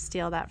totally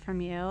steal that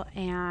from you.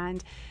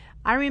 And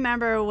I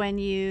remember when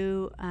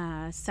you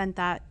sent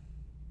that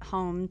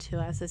home to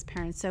us as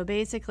parents. So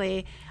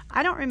basically,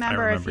 I don't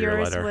remember if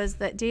yours was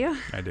that. Do you?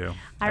 I do.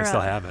 I still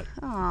have it.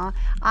 Aw,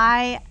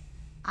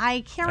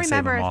 I can't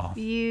remember if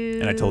you.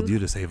 And I told you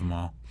to save them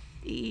all.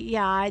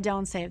 Yeah, I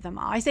don't save them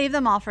all. I save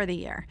them all for the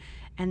year.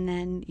 And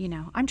then,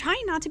 I'm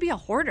trying not to be a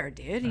hoarder,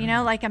 dude.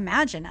 Like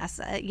imagine us,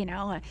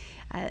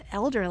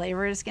 elderly.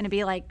 We're just going to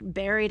be like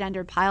buried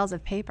under piles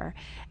of paper.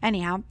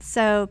 Anyhow,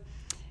 so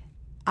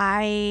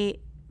I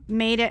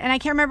made it, and I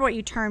can't remember what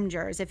you termed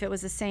yours, if it was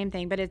the same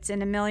thing, but it's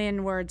in a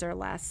million words or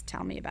less.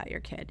 Tell me about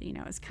your kid.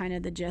 It's kind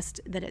of the gist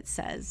that it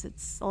says.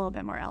 It's a little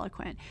bit more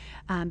eloquent.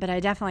 But I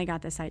definitely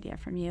got this idea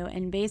from you.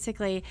 And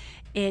basically,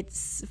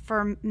 it's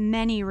for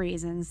many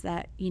reasons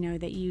that,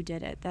 that you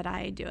did it, that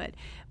I do it,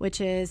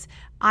 which is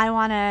I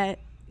want to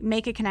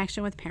make a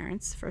connection with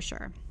parents for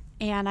sure.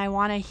 And I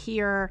want to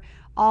hear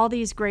all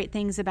these great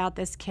things about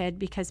this kid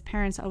because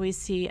parents always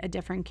see a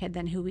different kid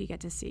than who we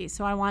get to see.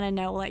 So I want to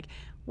know, like,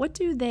 what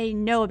do they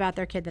know about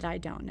their kid that I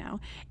don't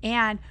know?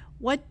 And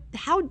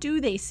how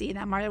do they see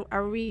them?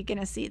 Are we going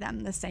to see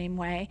them the same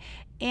way?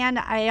 And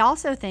I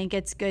also think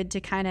it's good to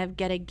kind of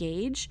get a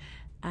gauge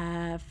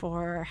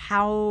for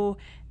how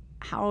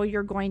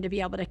you're going to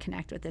be able to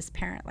connect with this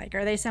parent. Like,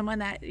 are they someone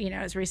that,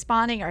 is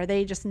responding? Are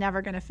they just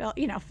never going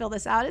to fill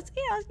this out? It's,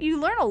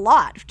 you learn a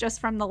lot just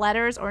from the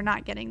letters or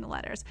not getting the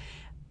letters.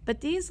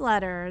 But these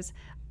letters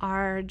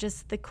are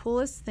just the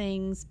coolest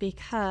things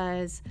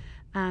because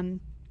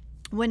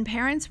when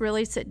parents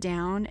really sit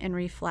down and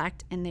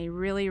reflect and they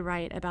really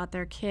write about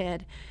their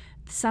kid,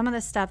 some of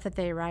the stuff that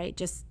they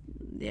write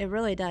it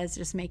really does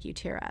just make you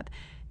tear up.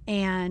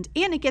 And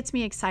it gets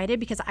me excited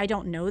because I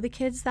don't know the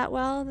kids that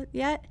well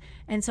yet.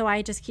 And so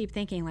I just keep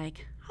thinking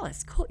like, oh,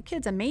 this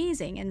kid's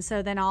amazing. And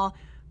so then I'll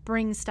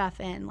bring stuff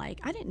in like,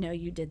 I didn't know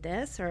you did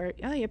this, or,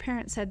 oh, your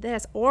parents said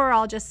this. Or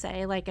I'll just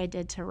say, like I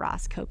did to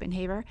Ross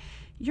Copenhaver,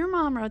 your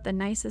mom wrote the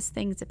nicest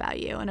things about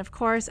you. And of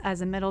course,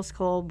 as a middle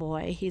school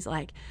boy, he's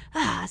like,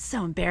 it's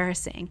so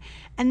embarrassing.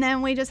 And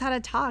then we just had a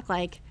talk,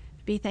 like,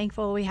 be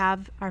thankful we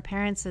have our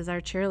parents as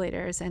our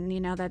cheerleaders and,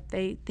 that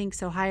they think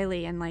so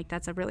highly. And like,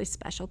 that's a really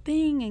special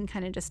thing. And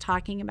kind of just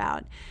talking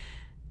about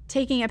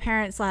taking a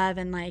parent's love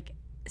and like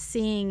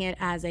seeing it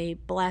as a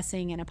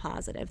blessing and a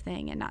positive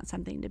thing and not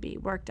something to be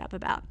worked up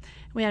about.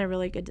 We had a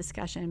really good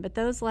discussion, but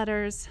those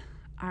letters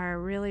are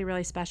really,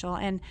 really special.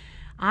 And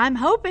I'm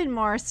hoping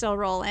more still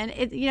roll in.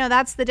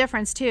 That's the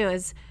difference too,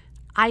 is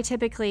I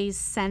typically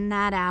send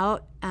that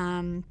out.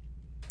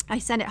 I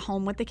send it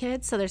home with the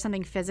kids, so there's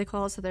something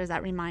physical, so there's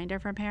that reminder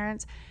for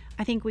parents.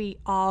 I think we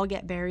all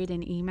get buried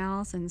in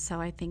emails, and so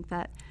I think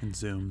that... And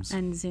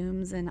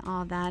Zooms and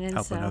all that. And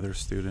helping other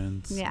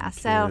students. Yeah,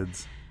 so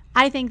kids.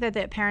 I think that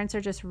the parents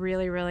are just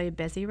really, really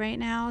busy right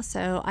now,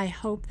 so I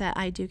hope that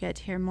I do get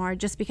to hear more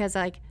just because,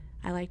 like,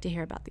 I like to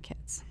hear about the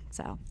kids.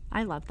 So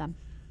I love them.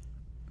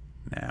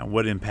 Now,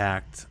 what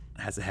impact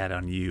has it had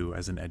on you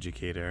as an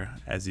educator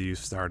as you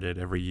started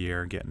every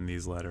year getting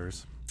these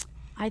letters?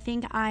 I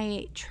think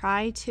I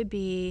try to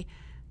be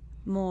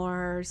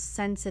more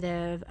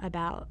sensitive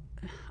about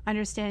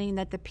understanding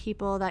that the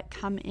people that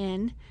come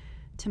in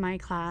to my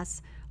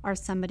class are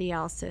somebody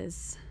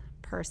else's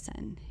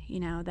person,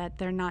 that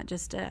they're not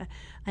just a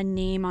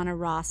name on a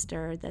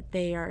roster, that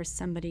they are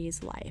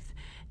somebody's life.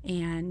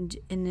 And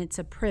it's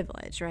a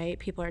privilege, right?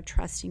 People are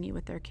trusting you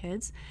with their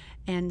kids.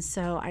 And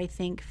so I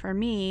think for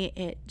me,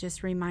 it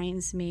just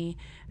reminds me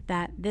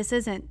that this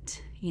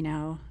isn't,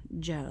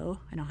 Joe.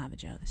 I don't have a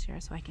Joe this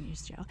year, so I can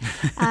use Joe.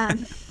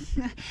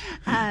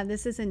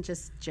 This isn't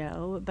just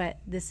Joe, but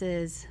this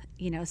is,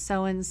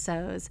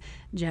 so-and-so's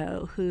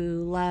Joe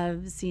who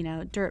loves,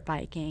 dirt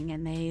biking,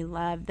 and they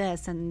love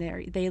this, and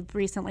they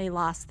recently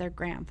lost their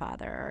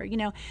grandfather,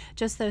 or,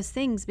 just those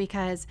things,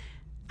 because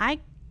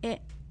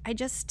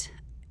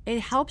it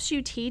helps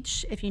you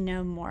teach if you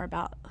know more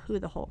about who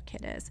the whole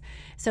kid is.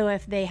 So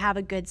if they have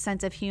a good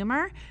sense of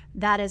humor,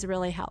 that is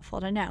really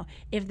helpful to know.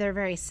 If they're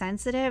very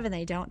sensitive and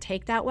they don't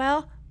take that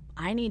well,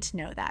 I need to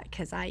know that,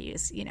 because I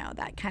use,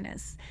 that kind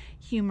of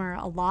humor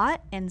a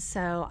lot. And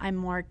so I'm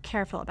more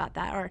careful about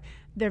that. Or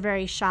they're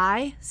very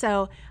shy.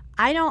 So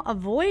I don't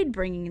avoid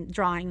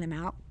drawing them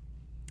out.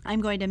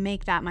 I'm going to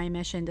make that my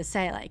mission to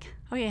say, like,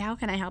 okay, how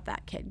can I help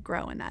that kid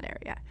grow in that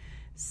area?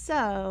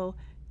 So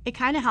it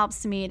kind of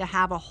helps me to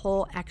have a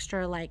whole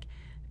extra, like,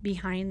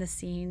 behind the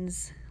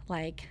scenes,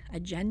 like,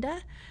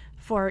 agenda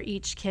for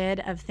each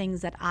kid of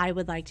things that I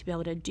would like to be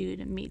able to do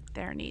to meet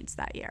their needs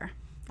that year.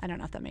 I don't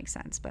know if that makes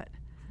sense, but.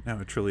 No,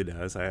 it truly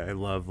does. I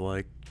love,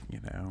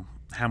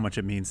 how much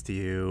it means to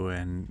you,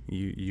 and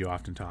you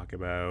often talk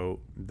about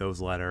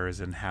those letters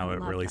and how it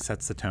really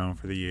sets the tone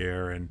for the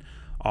year, and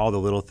all the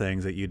little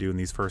things that you do in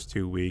these first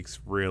 2 weeks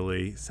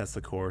really sets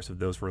the course of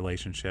those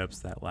relationships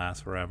that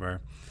last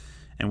forever.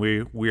 And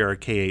we are a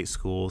K-8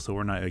 school, so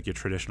we're not like your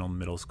traditional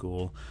middle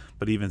school.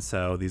 But even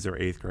so, these are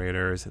 8th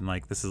graders, and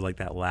this is like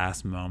that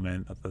last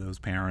moment that those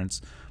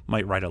parents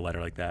might write a letter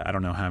like that. I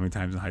don't know how many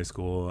times in high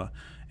school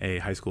a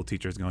high school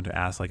teacher is going to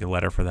ask like a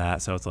letter for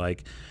that. So it's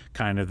like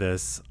kind of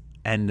this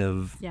end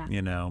of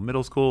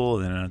middle school,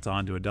 and then it's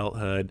on to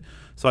adulthood.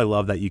 So I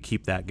love that you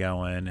keep that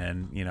going,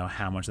 and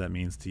how much that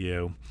means to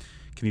you.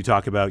 Can you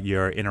talk about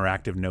your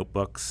interactive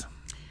notebooks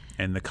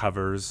and the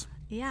covers?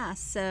 Yeah,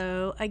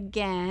 so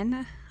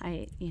again,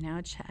 I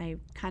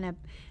kind of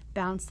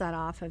bounced that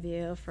off of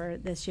you for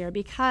this year,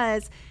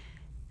 because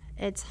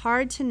it's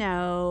hard to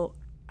know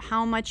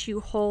how much you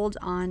hold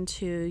on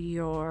to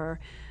your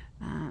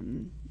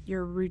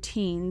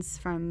routines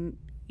from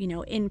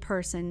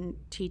in-person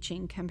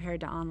teaching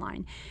compared to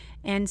online.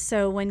 And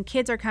so when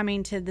kids are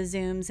coming to the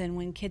Zooms, and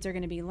when kids are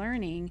going to be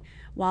learning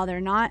while they're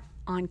not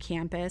on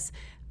campus,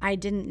 I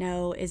didn't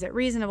know, is it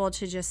reasonable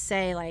to just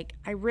say, like,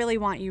 I really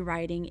want you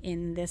writing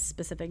in this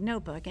specific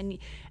notebook?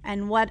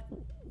 And what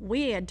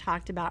we had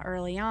talked about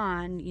early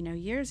on,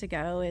 years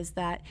ago, is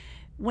that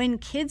when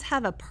kids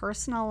have a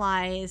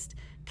personalized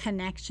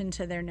connection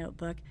to their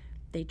notebook,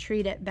 they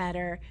treat it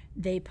better,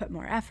 they put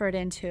more effort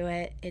into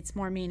it, it's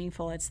more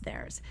meaningful, it's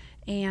theirs.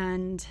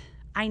 And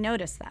I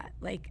noticed that.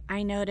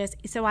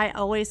 So I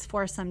always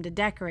force them to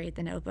decorate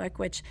the notebook,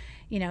 which,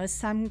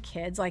 some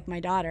kids, like my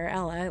daughter,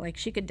 Ella,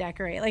 she could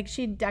decorate.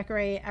 She'd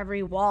decorate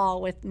every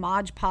wall with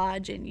Mod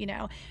Podge and,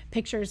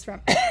 pictures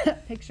from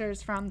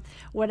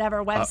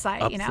whatever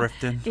website,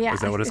 Thrifting? Yeah.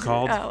 Is that what it's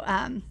called?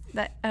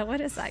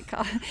 What is that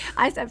called?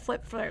 I said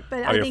flip thrift,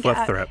 but I think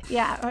flip thrift.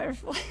 Yeah, or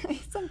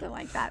something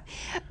like that.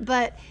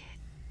 But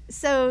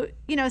so,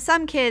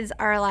 some kids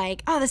are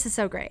like, oh, this is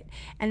so great.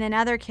 And then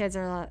other kids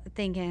are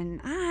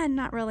thinking, I'm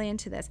not really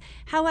into this.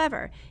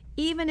 However,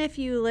 even if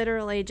you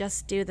literally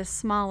just do the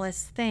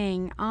smallest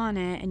thing on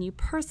it and you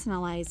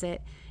personalize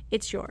it,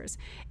 it's yours.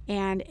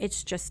 And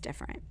it's just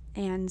different.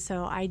 And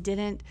so I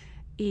didn't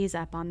ease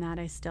up on that.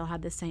 I still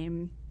had the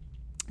same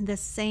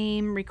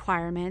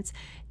requirements.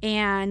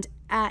 And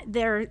at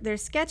their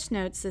sketch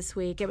notes this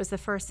week, it was the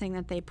first thing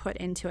that they put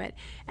into it.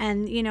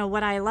 And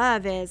what I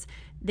love is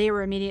they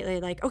were immediately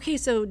like, okay,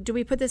 so do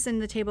we put this in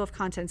the table of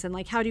contents,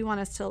 and how do you want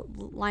us to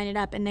line it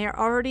up? And they're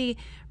already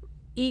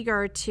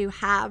eager to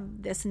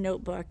have this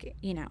notebook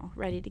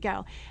ready to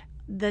go.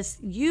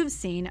 You've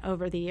seen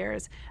over the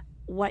years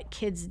what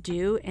kids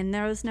do in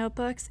those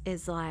notebooks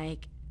is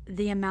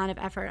the amount of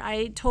effort.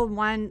 I told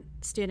one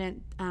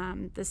student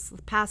this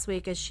past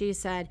week, as she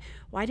said,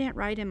 well, I didn't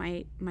write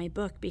in my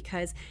book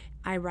because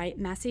I write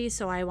messy,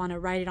 so I want to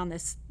write it on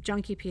this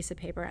junky piece of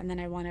paper, and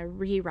then I want to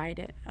rewrite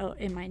it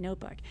in my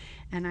notebook.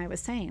 And I was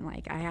saying,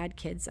 I had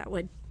kids that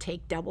would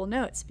take double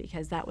notes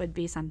because that would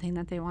be something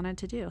that they wanted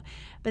to do.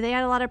 But they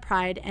had a lot of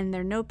pride, and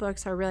their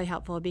notebooks are really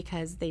helpful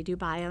because they do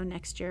bio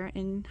next year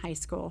in high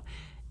school,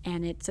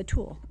 and it's a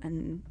tool,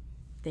 and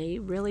they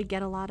really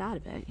get a lot out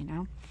of it,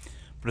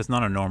 But it's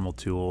not a normal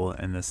tool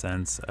in the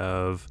sense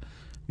of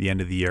the end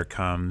of the year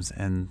comes,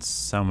 and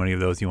so many of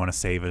those you want to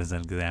save it as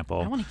an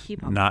example. I want to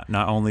keep them. Not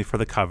only for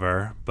the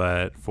cover,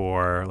 but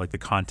for the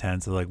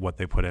contents of what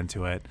they put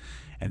into it.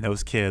 and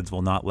those kids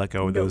will not let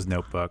go of those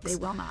notebooks. They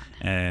will not.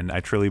 And I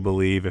truly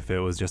believe if it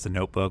was just a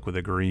notebook with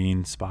a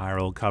green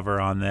spiral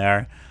cover on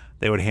there,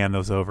 they would hand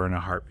those over in a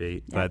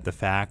heartbeat. Yep. But the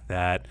fact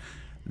that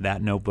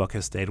that notebook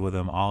has stayed with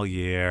them all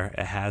year,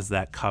 it has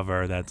that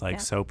cover that's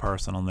like so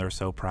personal and they're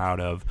so proud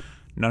of.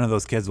 None of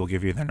those kids will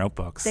give you their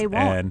notebooks. They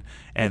won't.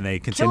 And they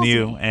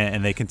continue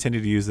and they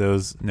continue to use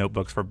those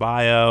notebooks for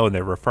bio, and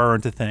they're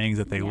referring to things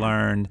that they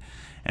learned.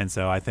 And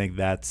so I think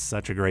that's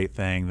such a great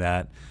thing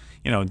that,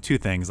 two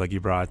things like you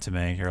brought to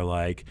me. You're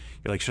like,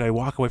 should I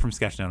walk away from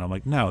sketching? And I'm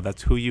like, no,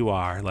 that's who you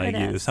are. Like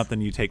it's something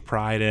you take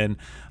pride in.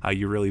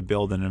 You really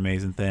build an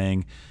amazing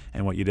thing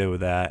and what you did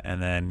with that.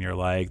 And then you're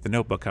like, the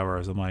notebook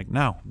covers. I'm like,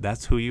 no,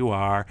 that's who you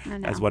are.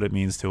 That's what it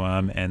means to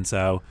them. And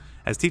so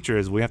as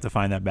teachers, we have to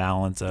find that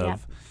balance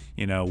of,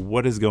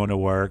 what is going to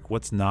work,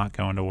 what's not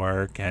going to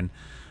work, and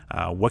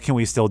what can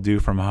we still do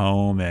from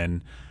home,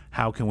 and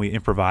how can we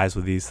improvise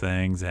with these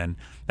things. And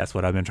that's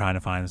what I've been trying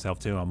to find myself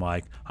too. I'm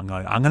like, I'm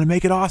going to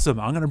make it awesome.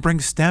 I'm going to bring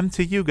STEM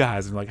to you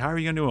guys. I'm like, how are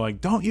you going to do it? I'm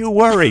like, don't you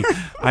worry.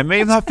 I may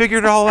have not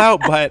figured it all out,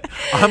 but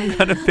I'm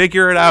going to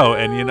figure it out.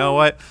 And you know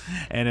what?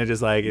 And it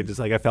just like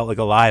I felt like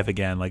alive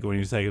again. Like when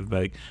you say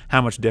like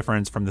how much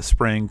difference from the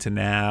spring to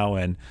now,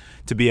 and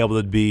to be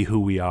able to be who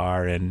we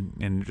are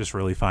and just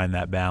really find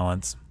that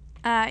balance.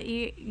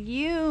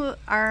 You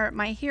are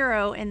my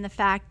hero in the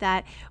fact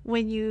that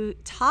when you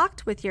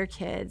talked with your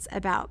kids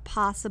about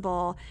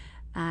possible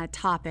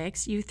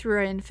topics, you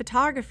threw in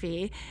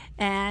photography,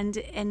 and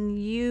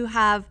you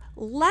have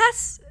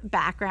less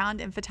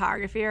background in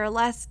photography or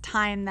less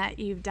time that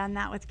you've done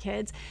that with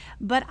kids.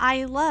 But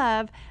I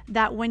love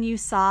that when you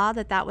saw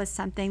that was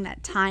something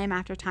that time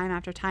after time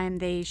after time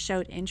they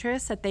showed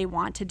interest that they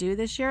want to do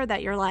this year,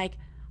 that you're like,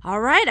 all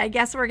right, I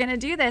guess we're going to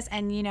do this.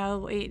 And,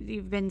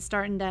 you've been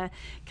starting to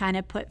kind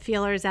of put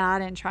feelers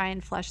out and try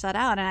and flesh that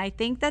out. And I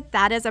think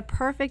that is a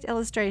perfect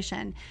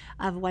illustration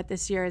of what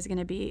this year is going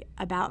to be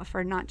about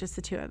for not just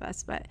the two of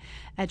us, but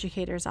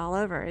educators all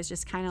over. Is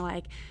just kind of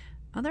like,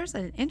 oh, there's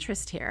an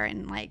interest here.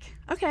 And like,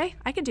 okay,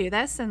 I could do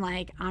this. And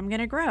like, I'm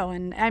going to grow.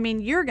 And I mean,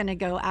 you're going to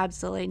go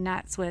absolutely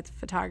nuts with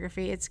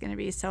photography. It's going to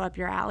be so up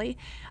your alley.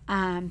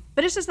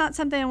 But it's just not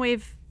something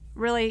we've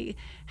really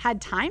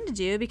had time to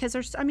do, because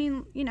there's,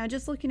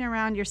 just looking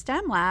around your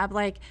STEM lab,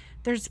 like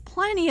there's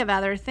plenty of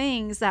other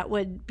things that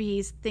would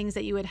be things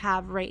that you would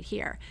have right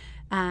here.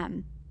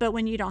 But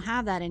when you don't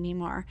have that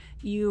anymore,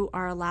 you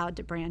are allowed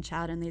to branch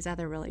out in these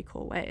other really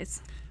cool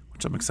ways.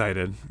 Which I'm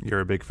excited.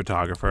 You're a big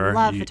photographer.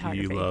 Love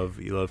photography.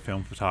 You love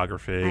film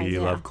photography. You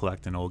love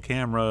collecting old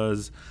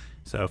cameras.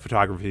 So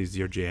photography is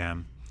your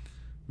jam.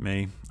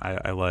 Me,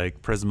 I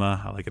like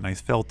Prisma. I like a nice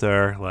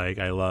filter. Like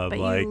I love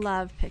But you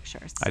love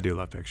pictures. I do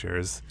love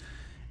pictures.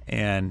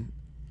 And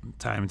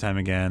time and time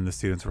again, the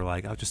students were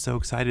like, I was just so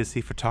excited to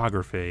see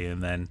photography.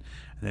 And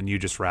then you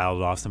just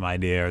rattled off some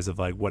ideas of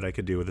like what I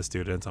could do with the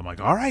students. I'm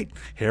like, all right,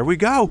 here we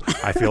go.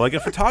 I feel like a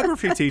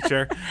photography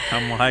teacher.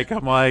 I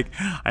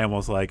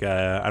almost like,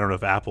 I don't know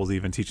if Apple's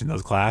even teaching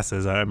those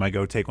classes. I might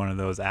go take one of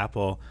those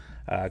Apple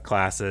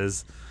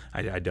classes.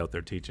 I doubt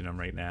they're teaching them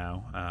right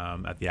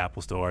now at the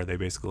Apple store. They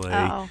basically,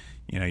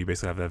 you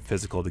basically have to have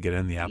physical to get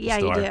in the Apple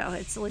store. Yeah, you do.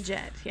 It's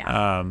legit.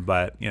 Yeah.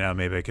 But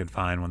maybe I could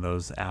find one of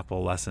those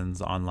Apple lessons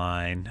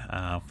online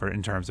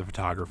in terms of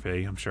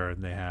photography. I'm sure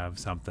they have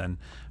something.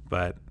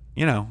 But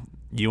you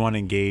want to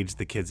engage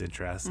the kids'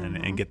 interest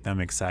and get them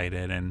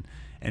excited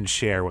and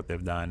share what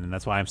they've done. And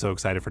that's why I'm so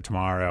excited for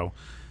tomorrow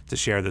to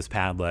share this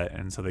Padlet,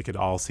 and so they could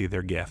all see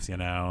their gifts.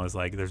 It's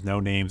like there's no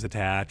names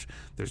attached.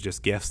 There's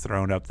just gifts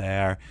thrown up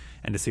there,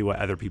 and to see what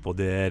other people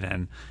did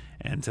and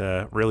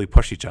to really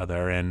push each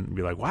other and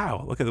be like,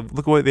 wow, look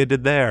at what they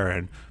did there,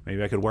 and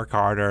maybe I could work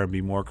harder and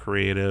be more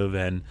creative.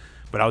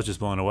 But I was just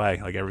blown away.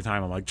 Like every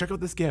time I'm like, check out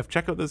this gift.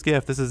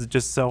 This is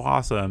just so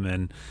awesome,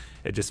 and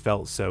it just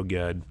felt so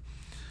good.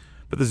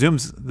 But the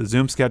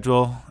Zoom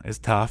schedule is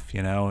tough.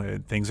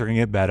 Things are gonna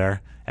get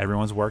better.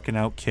 Everyone's working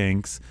out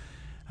kinks.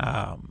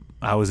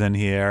 I was in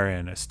here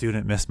and a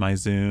student missed my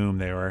Zoom.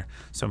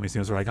 So many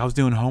students were like, I was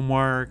doing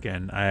homework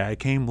and I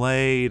came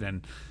late,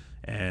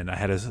 and I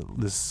had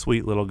this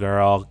sweet little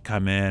girl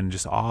come in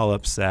just all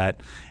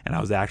upset, and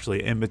I was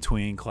actually in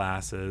between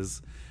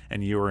classes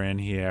and you were in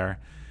here,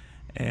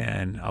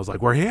 and I was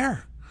like, we're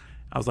here.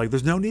 I was like,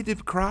 there's no need to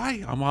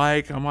cry. I'm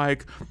like,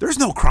 there's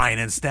no crying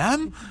in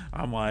STEM.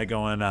 I'm like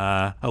going,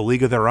 A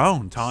League of Their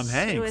Own, Tom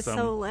Hanks. She was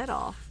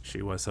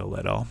so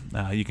little.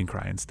 You can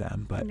cry in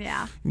STEM, but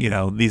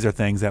these are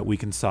things that we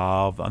can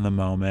solve on the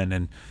moment.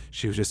 And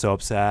she was just so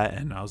upset.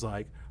 And I was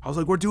like,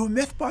 we're doing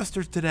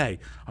Mythbusters today.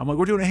 I'm like,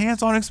 we're doing a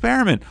hands-on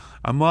experiment.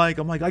 I'm like,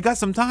 I got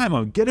some time.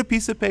 I'll get a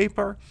piece of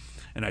paper.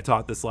 And I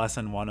taught this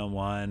lesson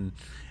 1-on-1,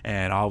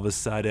 and all of a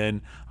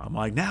sudden, I'm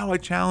like, now I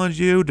challenge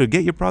you to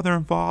get your brother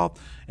involved,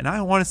 and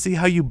I want to see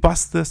how you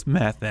bust this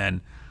myth. And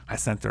I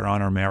sent her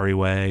on her merry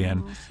way,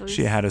 and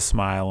she had a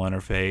smile on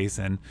her face.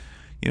 And,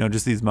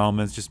 just these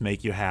moments just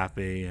make you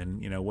happy,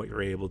 and, what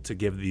you're able to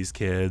give these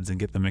kids and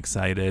get them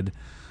excited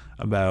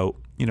about,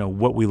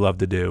 what we love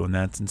to do, and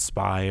that's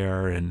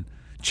inspire and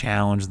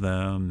challenge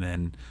them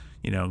and,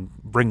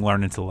 bring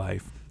learning to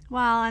life.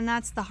 Well, and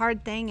that's the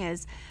hard thing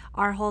is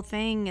our whole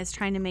thing is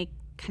trying to make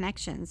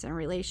connections and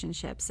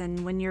relationships.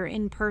 And when you're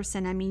in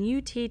person, I mean,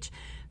 you teach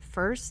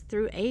first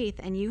through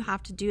eighth, and you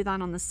have to do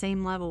that on the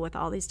same level with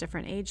all these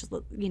different age,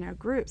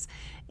 groups.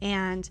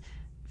 And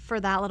for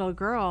that little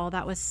girl,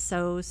 that was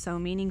so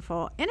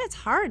meaningful. And it's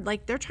hard.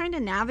 Like, they're trying to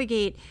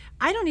navigate.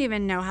 I don't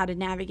even know how to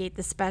navigate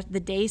the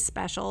day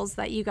specials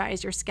that you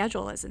guys, your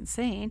schedule is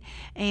insane.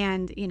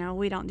 And,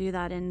 we don't do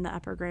that in the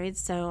upper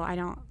grades. So I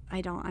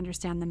don't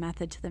understand the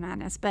method to the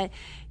madness. But,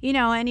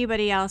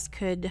 anybody else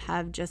could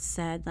have just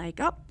said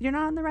like, oh, you're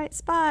not in the right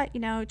spot,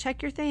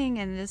 check your thing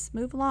and just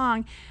move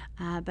along.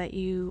 But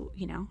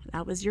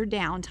that was your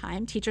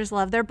downtime. Teachers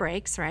love their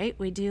breaks, right?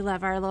 We do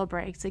love our little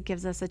breaks. It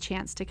gives us a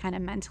chance to kind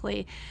of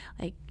mentally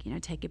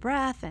take a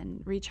breath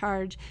and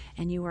recharge.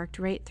 And you worked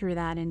right through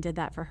that and did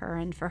that for her.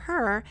 And for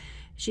her,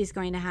 she's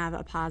going to have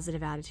a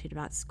positive attitude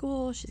about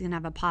school. She's going to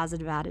have a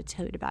positive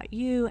attitude about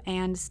you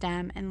and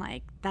STEM. And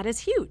that is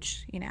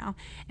huge,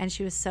 and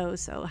she was so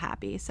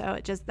happy. So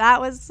that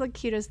was the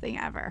cutest thing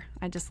ever.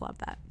 I just love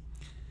that.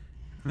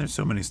 And there's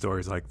so many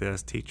stories like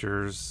this.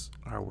 Teachers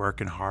are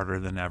working harder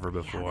than ever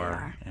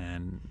before,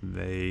 and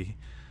they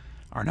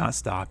are not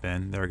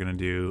stopping. They're going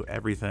to do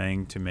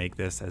everything to make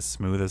this as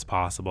smooth as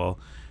possible.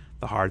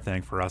 The hard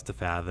thing for us to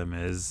fathom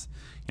is,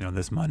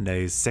 this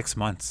Monday is 6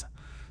 months.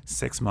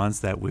 6 months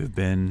that we've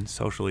been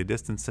socially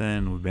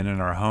distancing. We've been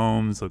in our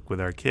homes with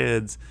our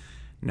kids.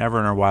 Never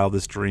in our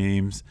wildest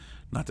dreams.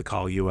 Not to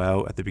call you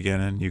out at the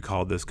beginning, you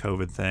called this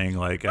COVID thing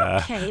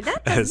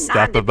a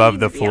step above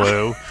the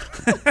flu.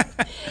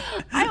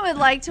 I would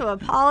like to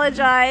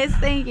apologize.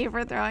 Thank you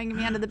for throwing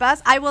me under the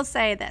bus. I will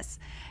say this.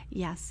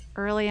 Yes,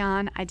 early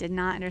on, I did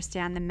not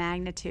understand the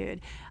magnitude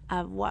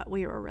of what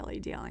we were really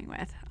dealing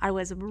with. I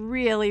was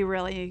really,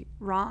 really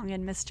wrong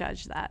and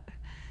misjudged that.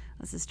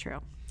 This is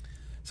true.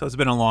 So it's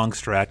been a long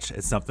stretch.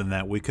 It's something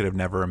that we could have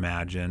never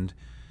imagined.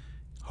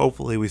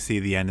 Hopefully we see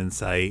the end in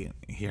sight.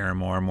 Here,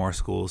 more and more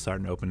schools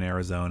starting to open in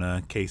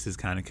Arizona. Cases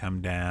kind of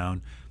come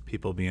down.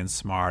 People being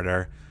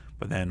smarter.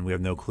 But then we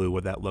have no clue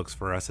what that looks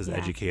for us as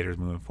educators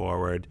moving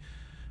forward.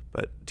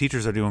 But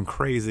teachers are doing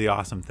crazy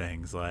awesome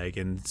things.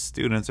 And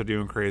students are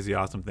doing crazy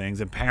awesome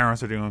things. And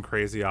parents are doing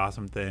crazy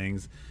awesome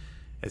things.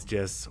 It's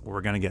just,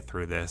 we're going to get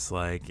through this.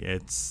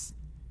 It's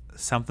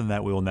something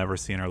that we will never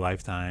see in our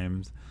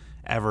lifetimes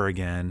ever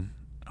again.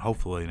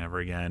 Hopefully never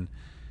again.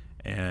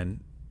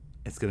 And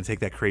it's going to take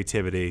that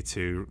creativity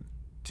to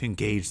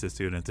engage the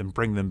students and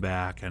bring them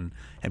back and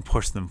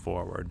push them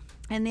forward.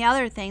 And the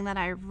other thing that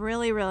I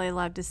really, really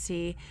love to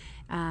see,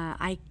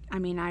 I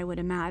would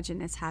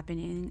imagine it's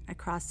happening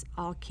across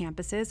all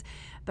campuses,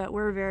 but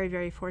we're very,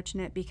 very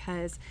fortunate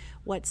because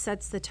what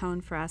sets the tone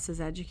for us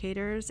as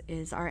educators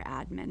is our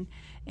admin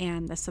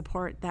and the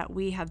support that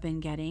we have been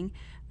getting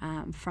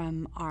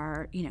from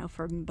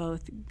from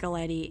both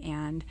Galletti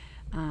and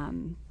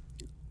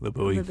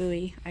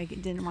Labouie. I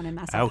didn't want to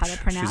mess up how to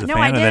pronounce. She's a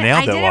fan of the nailed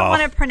I didn't wall.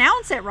 want to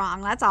pronounce it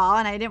wrong. That's all,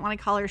 and I didn't want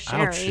to call her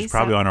Sherry. Ouch, she's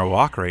probably on her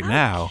walk right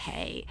now.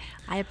 Okay,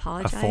 I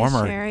apologize,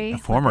 Sherry. A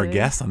former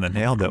guest on the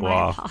Nailed It Wall.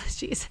 My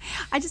apologies.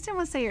 I just didn't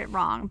want to say it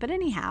wrong, but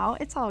anyhow,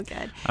 it's all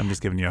good. I'm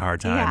just giving you a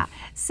hard time. Yeah.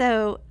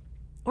 So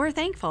we're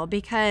thankful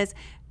because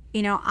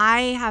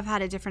I have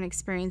had a different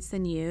experience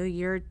than you.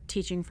 You're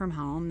teaching from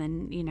home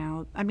and,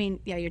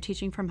 you're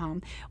teaching from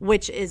home,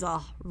 which is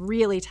a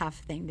really tough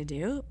thing to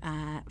do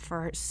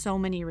for so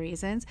many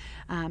reasons.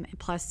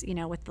 Plus,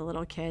 with the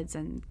little kids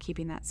and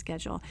keeping that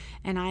schedule.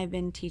 And I've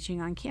been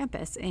teaching on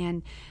campus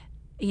and,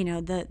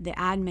 the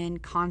admin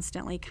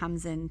constantly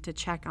comes in to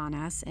check on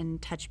us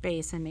and touch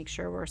base and make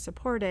sure we're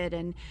supported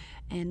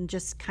and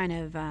just kind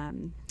of,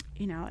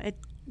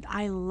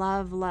 I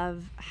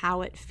love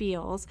how it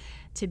feels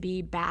to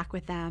be back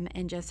with them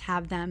and just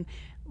have them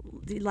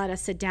let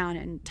us sit down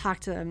and talk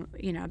to them,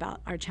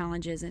 about our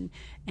challenges.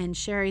 And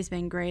Sherry's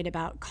been great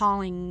about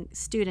calling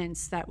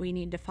students that we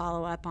need to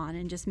follow up on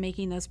and just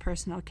making those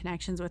personal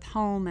connections with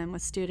home and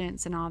with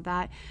students and all of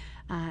that.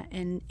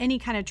 And any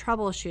kind of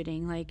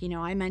troubleshooting,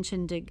 I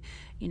mentioned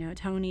to,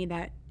 Tony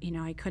that,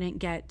 I couldn't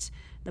get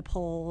the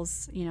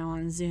polls,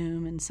 on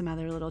Zoom and some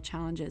other little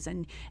challenges,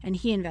 and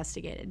he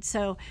investigated.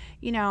 So,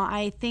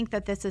 I think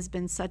that this has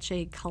been such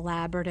a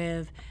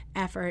collaborative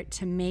effort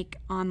to make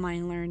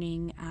online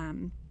learning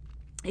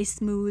a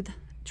smooth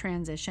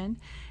transition,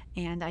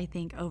 and I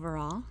think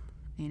overall,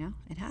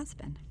 it has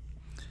been.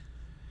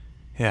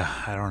 Yeah,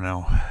 I don't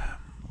know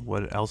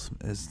what else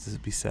is to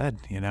be said.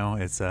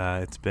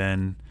 It's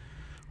been,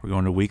 we're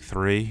going to week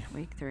 3.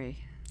 Week 3.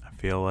 I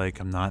feel like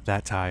I'm not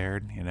that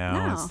tired.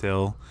 No. It's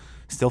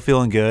still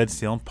feeling good,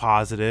 feeling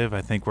positive.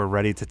 I think we're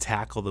ready to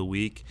tackle the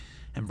week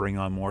and bring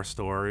on more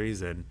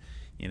stories and,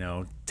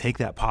 take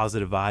that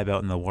positive vibe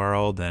out in the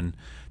world and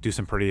do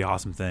some pretty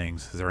awesome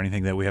things. Is there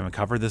anything that we haven't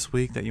covered this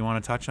week that you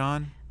want to touch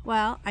on?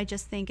 Well, I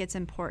just think it's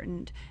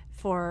important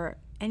for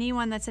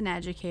anyone that's an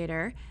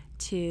educator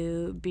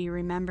to be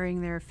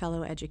remembering their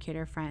fellow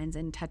educator friends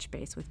and touch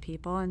base with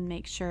people and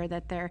make sure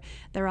that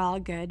they're all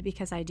good,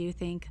 because I do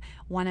think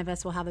one of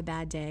us will have a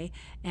bad day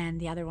and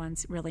the other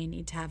ones really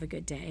need to have a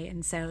good day.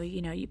 And so,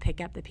 you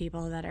pick up the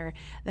people that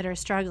are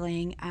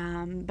struggling.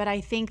 But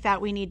I think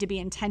that we need to be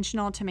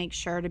intentional to make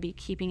sure to be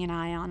keeping an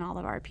eye on all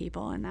of our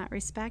people in that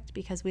respect,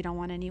 because we don't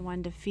want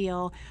anyone to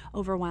feel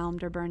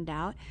overwhelmed or burned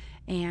out.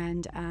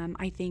 And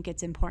I think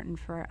it's important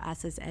for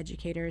us as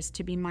educators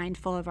to be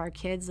mindful of our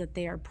kids, that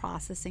they are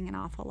processing an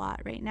awful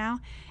lot right now,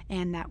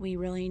 and that we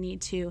really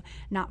need to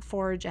not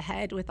forge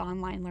ahead with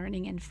online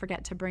learning and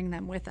forget to bring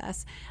them with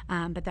us,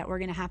 but that we're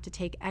going to have to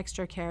take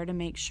extra care to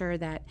make sure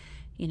that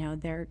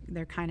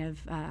they're kind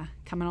of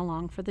coming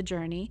along for the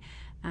journey.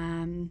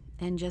 And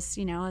just,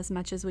 as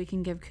much as we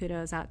can give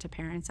kudos out to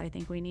parents, I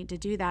think we need to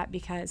do that,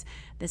 because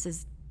this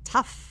is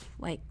tough.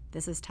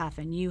 This is tough,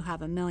 and you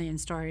have a million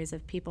stories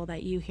of people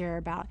that you hear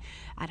about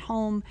at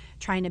home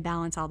trying to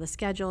balance all the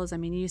schedules. I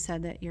mean, you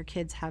said that your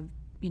kids have,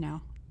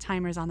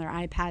 timers on their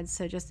iPads.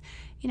 So just,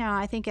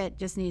 I think it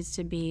just needs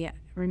to be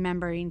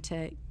remembering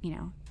to,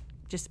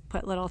 just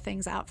put little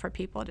things out for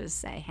people to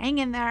say, hang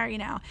in there.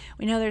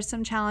 We know there's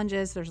some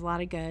challenges. There's a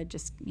lot of good.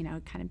 Just,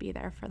 kind of be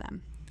there for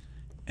them.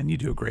 And you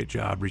do a great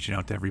job reaching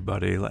out to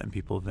everybody, letting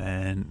people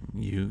vent.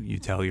 You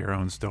tell your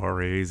own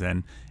stories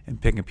and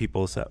picking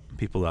people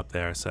up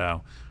there.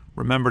 So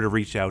remember to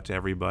reach out to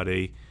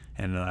everybody.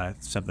 And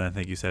something I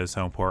think you said is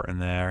so important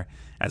there,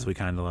 as we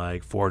kind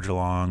of forge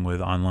along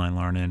with online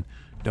learning.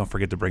 Don't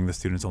forget to bring the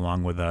students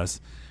along with us.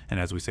 And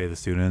as we say the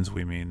students,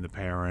 we mean the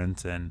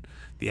parents and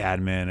the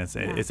admin.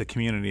 It's a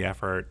community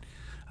effort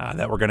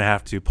that we're going to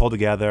have to pull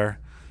together,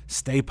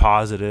 stay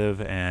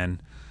positive,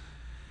 and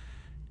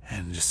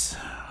just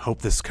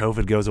hope this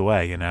COVID goes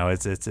away.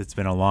 It's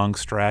been a long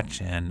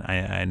stretch, and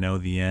I know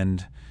the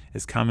end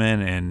is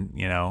coming. And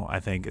I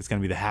think it's going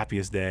to be the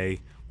happiest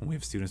day when we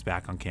have students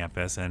back on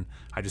campus. And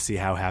I just see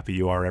how happy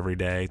you are every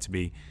day to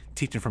be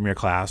teaching from your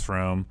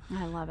classroom.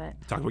 I love it.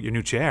 Talk about your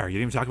new chair. You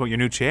didn't even talk about your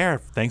new chair,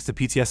 thanks to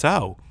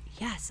PTSO.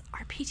 Yes,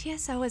 our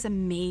PTSO is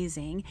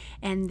amazing,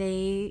 and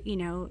they,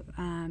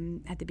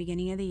 at the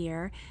beginning of the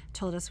year,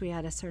 told us we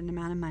had a certain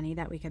amount of money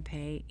that we could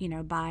pay,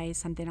 buy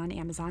something on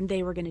Amazon.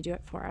 They were going to do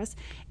it for us,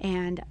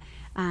 and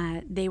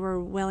they were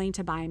willing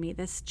to buy me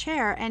this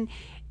chair. And,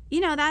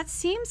 that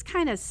seems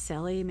kind of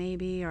silly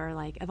maybe, or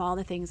of all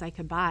the things I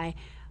could buy.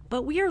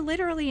 But we are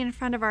literally in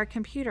front of our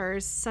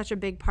computers such a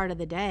big part of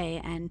the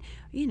day. And,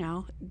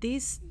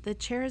 the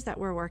chairs that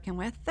we're working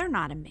with, they're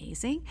not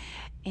amazing.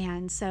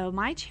 And so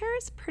my chair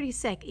is pretty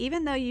sick.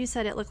 Even though you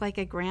said it looked like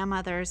a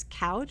grandmother's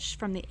couch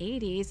from the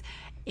 80s,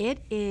 it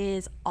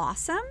is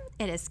awesome.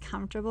 It is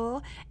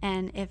comfortable.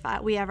 And if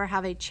we ever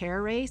have a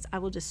chair race, I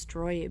will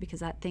destroy you, because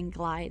that thing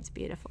glides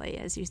beautifully,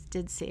 as you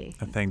did see.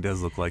 The thing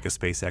does look like a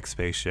SpaceX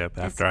spaceship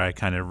after I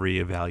kind of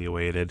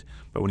reevaluated.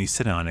 But when you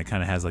sit on it, it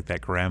kind of has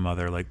that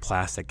grandmother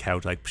plastic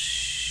couch,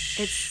 pshh.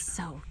 It's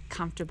so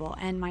comfortable,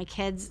 and my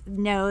kids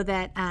know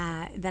that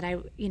that I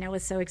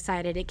was so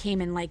excited. It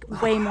came in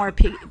way more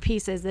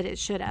pieces than it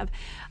should have,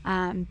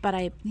 but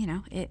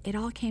it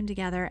all came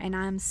together, and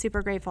I'm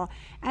super grateful.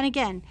 And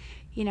again,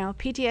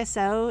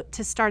 PTSO,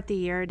 to start the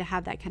year, to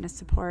have that kind of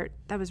support,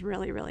 that was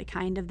really, really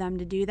kind of them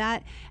to do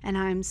that. And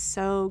I'm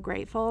so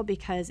grateful,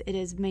 because it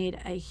has made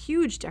a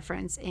huge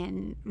difference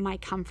in my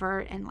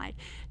comfort and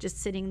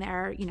just sitting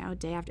there,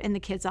 day after. And the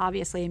kids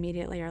obviously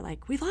immediately are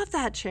we love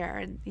that chair.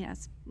 And,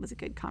 it was a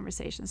good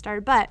conversation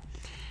started. But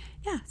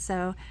yeah,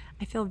 so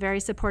I feel very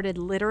supported,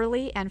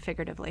 literally and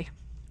figuratively.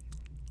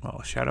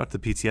 Well, shout out to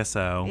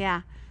PTSO.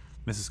 Yeah.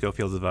 Mrs.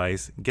 Scofield's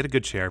advice: get a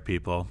good chair,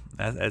 people.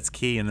 That's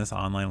key in this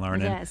online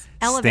learning. Yes.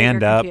 Elevate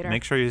stand your up. computer.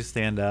 Make sure you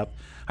stand up.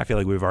 I feel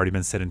like we've already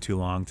been sitting too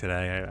long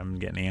today. I'm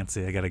getting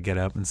antsy. I got to get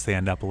up and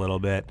stand up a little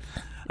bit.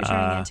 You're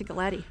turning into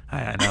Galletti.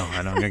 I know.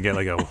 I'm going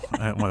to get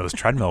one of those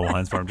treadmill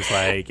ones where I'm just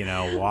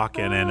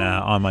walking and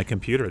on my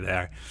computer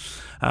there.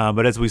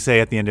 But as we say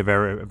at the end of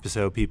every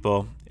episode,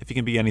 people, if you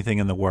can be anything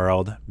in the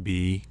world,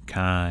 be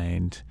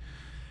kind.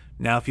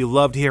 Now, if you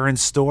loved hearing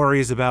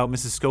stories about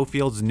Mrs.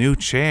 Scofield's new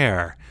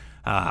chair,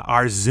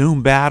 our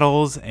Zoom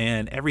battles,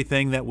 and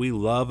everything that we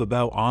love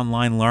about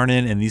online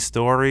learning and these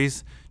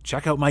stories,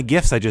 check out my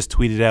GIFs I just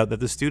tweeted out that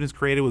the students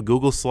created with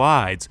Google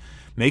Slides.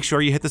 Make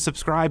sure you hit the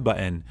subscribe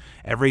button.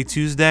 Every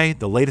Tuesday,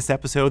 the latest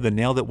episode of the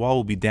Nailed It Wall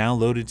will be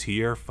downloaded to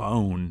your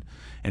phone.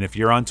 And if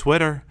you're on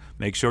Twitter,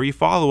 make sure you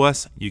follow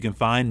us. You can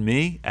find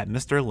me at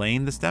Mr.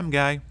 Lane the STEM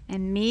Guy.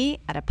 And me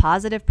at A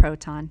Positive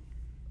Proton.